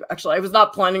going to. Actually, I was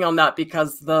not planning on that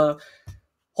because the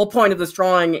whole point of this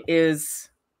drawing is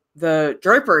the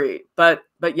drapery. But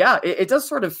yeah, it does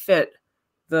sort of fit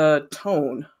the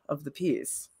tone of the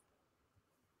piece.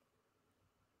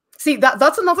 See,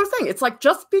 that's another thing. It's like,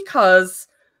 just because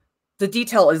the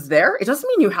detail is there, it doesn't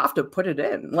mean you have to put it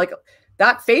in. Like,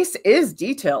 that face is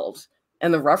detailed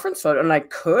in the reference photo, and I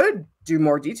could do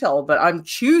more detail, but I'm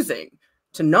choosing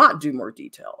to not do more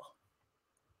detail.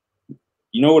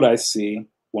 You know what I see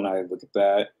when I look at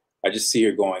that? I just see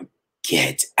her going,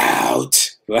 "Get out."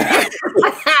 That's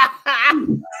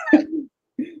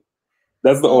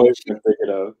the only thing I'm thinking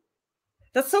of.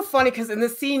 That's so funny, because in the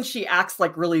scene, she acts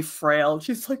like really frail.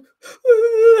 She's like,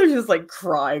 just like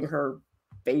crying her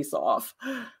face off.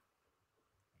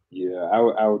 Yeah,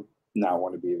 I would not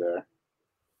want to be there.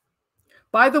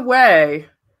 By the way,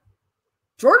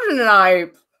 Jordan and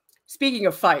I, speaking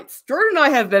of fights, Jordan and I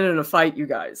have been in a fight, you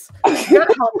guys. You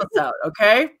gotta help us out,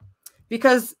 okay?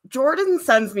 Because Jordan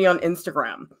sends me on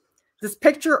Instagram this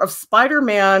picture of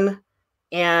Spider-Man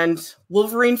and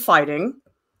Wolverine fighting,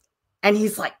 and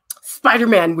he's like,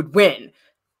 Spider-Man would win.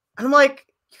 And I'm like,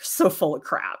 you're so full of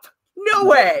crap. No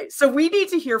way. So we need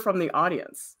to hear from the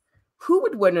audience. Who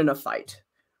would win in a fight?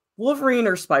 Wolverine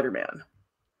or Spider-Man?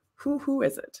 Who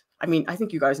is it? I mean, I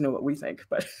think you guys know what we think,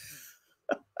 but...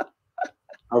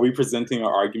 Are we presenting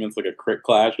our arguments like a crit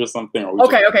clash or something? Or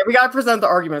okay, we gotta present the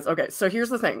arguments. Okay, so here's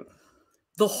the thing.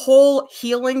 The whole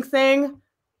healing thing,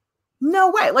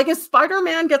 no way. Like, if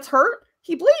Spider-Man gets hurt,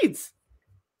 he bleeds.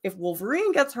 If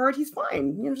Wolverine gets hurt, he's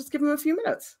fine. You know, just give him a few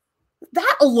minutes.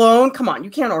 That alone, come on,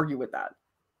 you can't argue with that.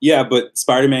 Yeah, but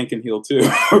Spider-Man can heal too.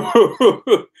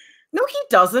 No, he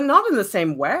doesn't. Not in the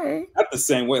same way. Not the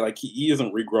same way. Like, he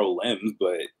doesn't regrow limbs,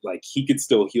 but like, he could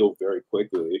still heal very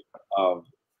quickly.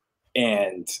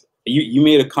 And you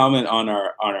made a comment on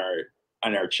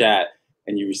our chat,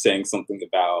 and you were saying something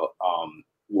about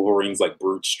Wolverine's like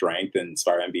brute strength and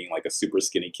Spider-Man being like a super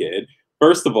skinny kid.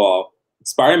 First of all,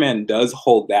 Spider-Man does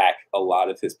hold back a lot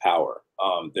of his power.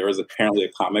 There was apparently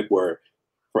a comic where,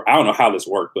 I don't know how this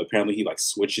worked, but apparently he like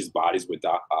switches bodies with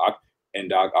Doc Ock, and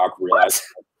Doc Ock realized,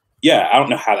 yeah, I don't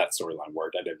know how that storyline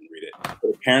worked. I didn't read it.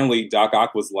 But apparently Doc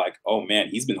Ock was like, oh man,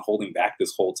 he's been holding back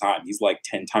this whole time. He's like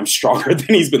 10 times stronger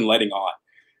than he's been letting on.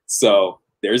 So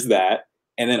there's that.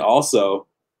 And then also,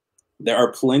 there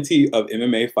are plenty of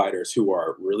MMA fighters who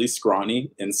are really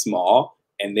scrawny and small,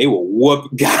 and they will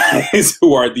whoop guys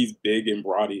who are these big and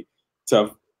brawny,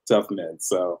 tough men.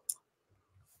 So,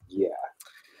 yeah.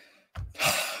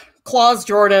 Claws,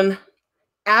 Jordan.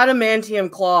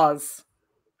 Adamantium claws.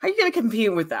 How are you going to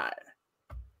compete with that?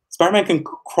 Spider-Man can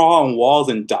crawl on walls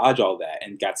and dodge all that,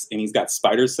 and he's got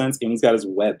spider sense, and he's got his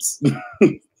webs.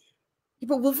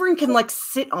 But Wolverine can like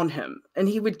sit on him, and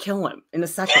he would kill him in a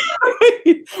second.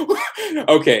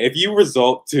 Okay, if you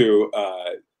resort to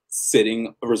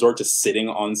sitting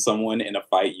on someone in a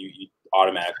fight, you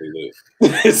automatically lose.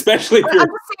 Especially if you're... I'm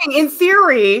just saying, in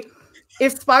theory,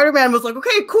 if Spider-Man was like,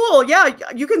 okay, cool, yeah,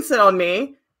 you can sit on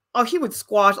me. Oh, he would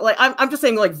squash. Like, I'm just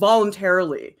saying, like,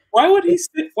 voluntarily. Why would he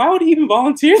even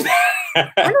volunteer that?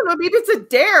 I don't know. Maybe it's a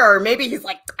dare. Maybe he's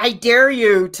like, I dare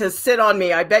you to sit on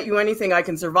me. I bet you anything I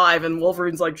can survive. And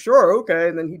Wolverine's like, sure, okay.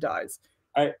 And then he dies.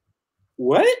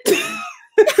 What?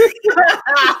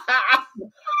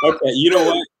 Okay, you know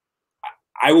what?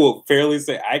 I will fairly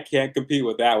say I can't compete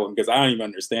with that one because I don't even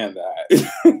understand that.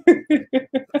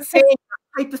 Saying a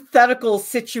hypothetical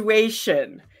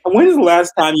situation. When's the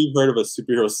last time you've heard of a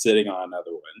superhero sitting on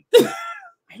another one?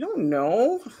 I don't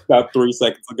know. About 3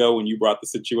 seconds ago when you brought the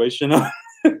situation up.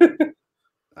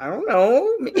 I don't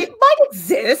know. It might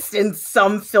exist in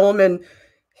some film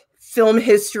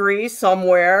history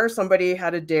somewhere. Somebody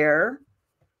had a dare.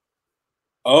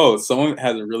 Oh, someone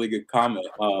has a really good comment.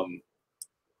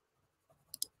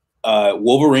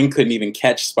 Wolverine couldn't even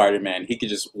catch Spider-Man. He could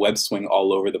just web swing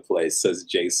all over the place, says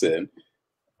Jason.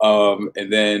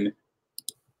 And then,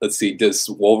 let's see, does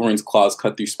Wolverine's claws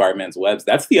cut through Spider-Man's webs?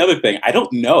 That's the other thing. I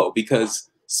don't know, because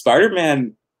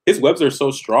Spider-Man, his webs are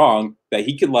so strong that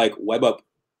he could like web up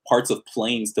parts of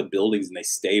planes to buildings and they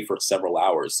stay for several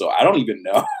hours. So I don't even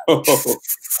know.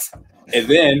 And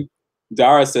then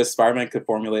Dara says Spider-Man could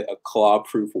formulate a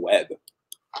claw-proof web.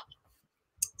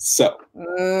 So.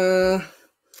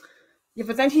 Yeah,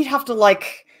 but then he'd have to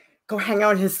like go hang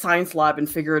out in his science lab and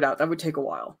figure it out. That would take a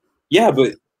while. Yeah,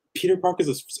 but Peter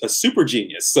Parker's a super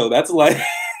genius, so that's like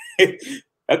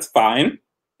that's fine.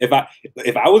 If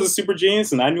I was a super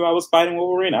genius and I knew I was fighting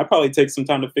Wolverine, I'd probably take some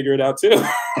time to figure it out too.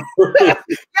 Yeah,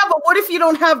 but what if you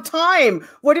don't have time?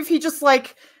 What if he just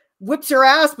like whips your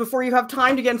ass before you have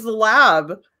time to get into the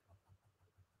lab.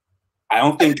 I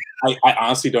don't think, I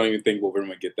honestly don't even think Wolverine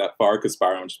would get that far, because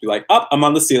Spider-Man would just be like, oh, I'm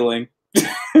on the ceiling.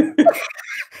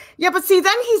 Yeah, but see,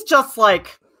 then he's just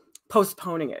like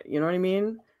postponing it. You know what I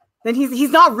mean? Then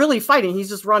he's not really fighting. He's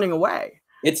just running away.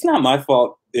 It's not my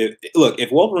fault. Look,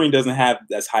 if Wolverine doesn't have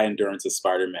as high endurance as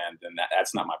Spider-Man, then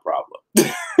that's not my problem.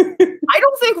 I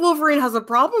don't think Wolverine has a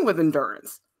problem with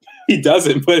endurance. He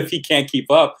doesn't, but if he can't keep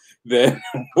up, then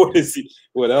what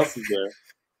else is there?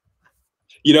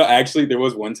 You know, actually, there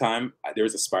was one time, there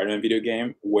was a Spider-Man video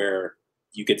game where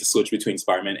you get to switch between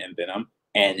Spider-Man and Venom,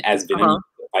 and as Venom,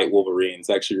 you fight Wolverine. It's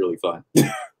actually really fun.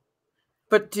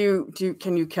 But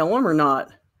can you kill him or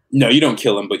not? No, you don't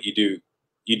kill him, but you do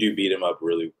beat him up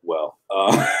really well.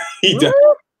 He does.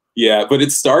 Yeah, but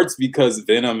it starts because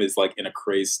Venom is like in a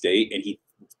crazed state, and he,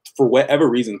 for whatever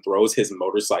reason, throws his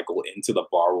motorcycle into the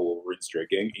bar where Wolverine's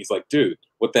drinking. He's like, dude,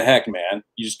 what the heck, man?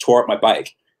 You just tore up my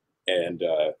bike. And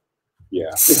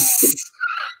yeah.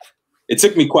 It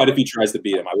took me quite a few tries to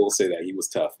beat him. I will say that. He was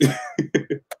tough.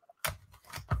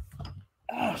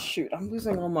 Oh, shoot. I'm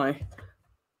losing all my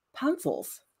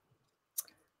pencils.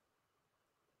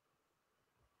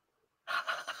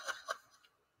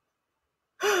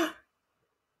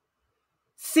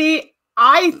 See,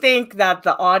 I think that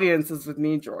the audience is with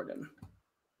me, Jordan.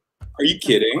 Are you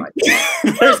kidding?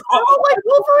 There's all like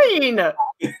Wolverine.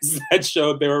 That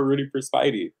showed they were rooting for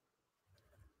Spidey.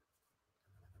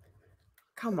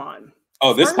 Come on.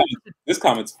 Oh, this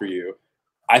comment's for you.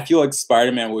 I feel like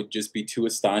Spider-Man would just be too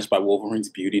astonished by Wolverine's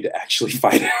beauty to actually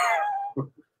fight him.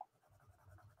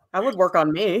 That would work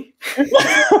on me.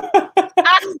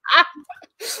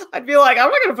 I'd be like, I'm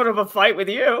not going to put up a fight with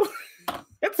you.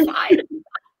 It's fine.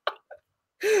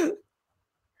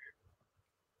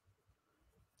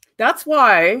 That's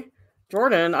why,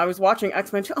 Jordan, I was watching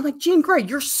X-Men 2. I'm like, Jean Grey,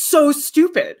 you're so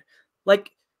stupid. Like,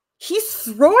 he's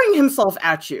throwing himself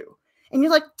at you. And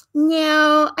you're like,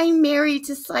 no, I'm married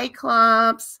to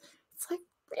Cyclops. It's like,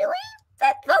 really?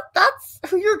 That's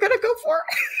who you're going to go for?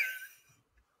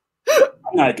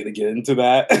 I'm not going to get into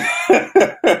that.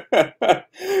 I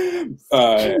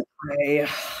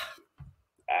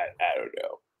don't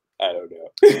know. I don't know.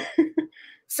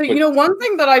 So, you know, one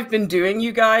thing that I've been doing,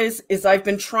 you guys, is I've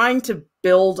been trying to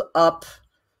build up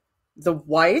the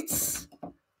whites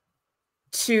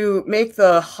to make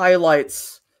the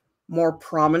highlights more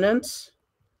prominent.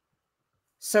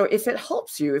 So if it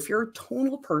helps you, if you're a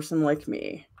tonal person like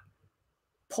me,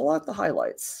 pull out the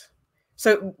highlights.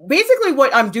 So basically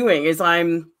what I'm doing is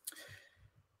I'm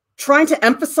trying to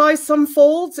emphasize some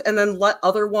folds and then let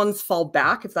other ones fall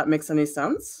back, if that makes any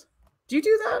sense. Do you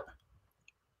do that?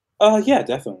 Yeah,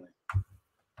 definitely.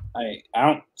 I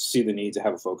don't see the need to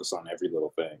have a focus on every little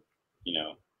thing, you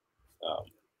know.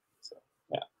 So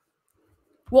yeah.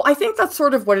 Well, I think that's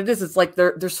sort of what it is. It's like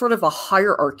there's sort of a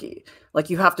hierarchy. Like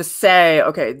you have to say,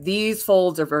 okay, these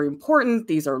folds are very important.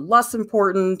 These are less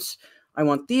important. I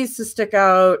want these to stick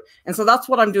out. And so that's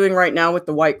what I'm doing right now with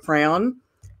the white crayon,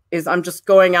 is I'm just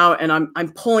going out and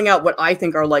I'm pulling out what I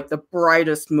think are like the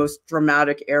brightest, most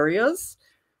dramatic areas.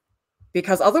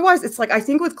 Because otherwise, it's like, I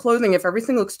think with clothing, if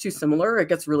everything looks too similar, it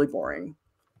gets really boring.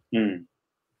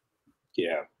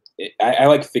 Yeah. I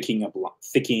like thickening up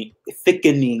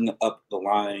the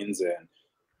lines.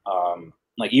 And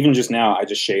like even just now, I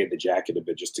just shaded the jacket a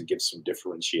bit just to give some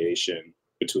differentiation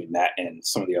between that and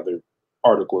some of the other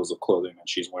articles of clothing that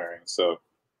she's wearing. So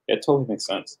it totally makes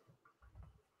sense.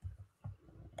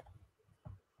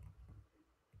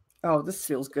 Oh, this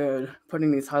feels good.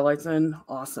 Putting these highlights in,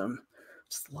 awesome.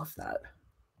 Just love that.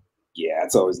 Yeah,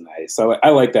 it's always nice. I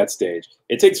like that stage.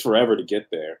 It takes forever to get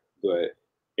there, but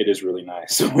it is really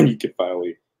nice when you can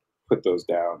finally put those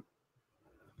down.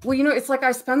 Well, you know, it's like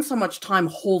I spend so much time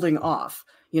holding off.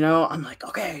 You know, I'm like,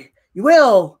 okay, you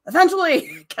will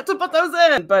eventually get to put those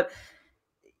in. But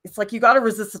it's like you got to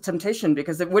resist the temptation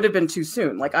because it would have been too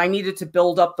soon. Like I needed to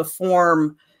build up the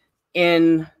form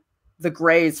in the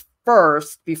grays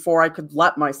first before I could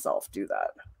let myself do that.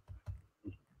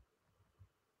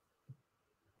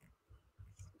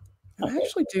 I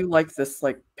actually do like this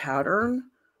like pattern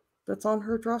that's on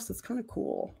her dress. It's kind of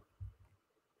cool.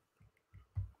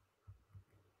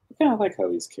 Yeah, I like how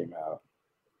these came out.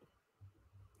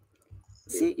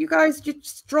 See, you guys, you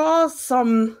just draw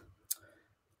some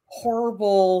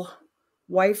horrible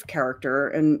wife character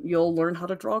and you'll learn how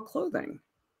to draw clothing.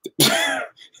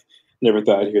 Never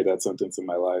thought I'd hear that sentence in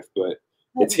my life, but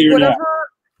it's here now.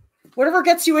 Whatever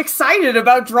gets you excited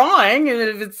about drawing, and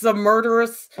if it's a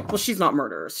murderous, well, she's not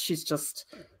murderous. She's just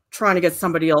trying to get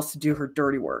somebody else to do her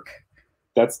dirty work.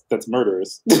 That's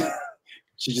murderous.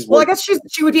 She just Well, I guess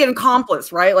she would be an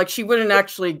accomplice, right? Like she wouldn't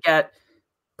actually get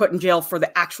put in jail for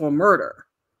the actual murder.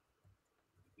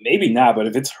 Maybe not, but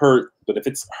if it's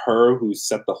her who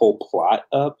set the whole plot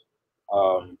up,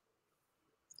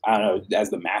 I don't know,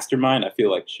 as the mastermind, I feel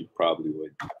like she probably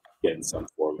would get in some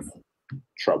form of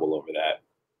trouble over that.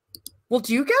 Well,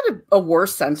 do you get a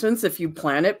worse sentence if you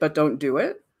plan it but don't do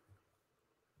it?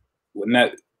 Wouldn't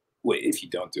that, wait, if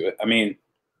you don't do it? I mean,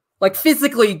 like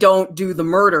physically don't do the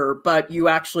murder, but you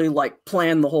actually like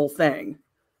plan the whole thing.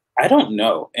 I don't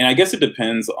know. And I guess it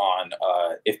depends on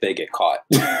if they get caught.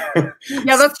 Yeah,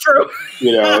 that's true.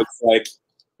 You know, it's like,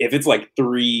 if it's like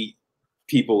 3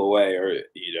 people away or,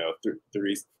 you know,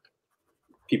 3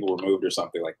 people removed or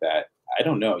something like that, I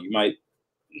don't know. You might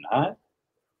not.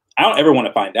 I don't ever want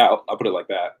to find out. I'll put it like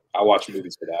that. I'll watch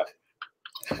movies for that.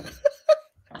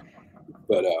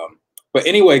 But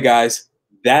anyway, guys,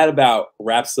 that about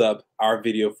wraps up our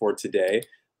video for today.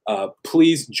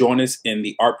 Please join us in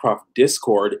the Art Prof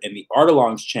Discord and the Art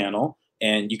Alongs channel,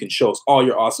 and you can show us all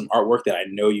your awesome artwork that I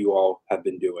know you all have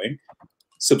been doing.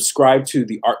 Subscribe to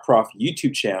the Art Prof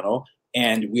YouTube channel,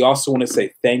 and we also want to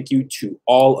say thank you to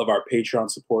all of our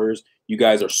Patreon supporters. You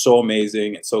guys are so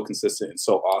amazing and so consistent and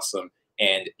so awesome,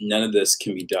 and none of this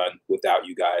can be done without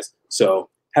you guys. So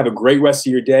have a great rest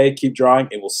of your day. Keep drawing,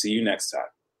 and we'll see you next time.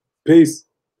 Peace.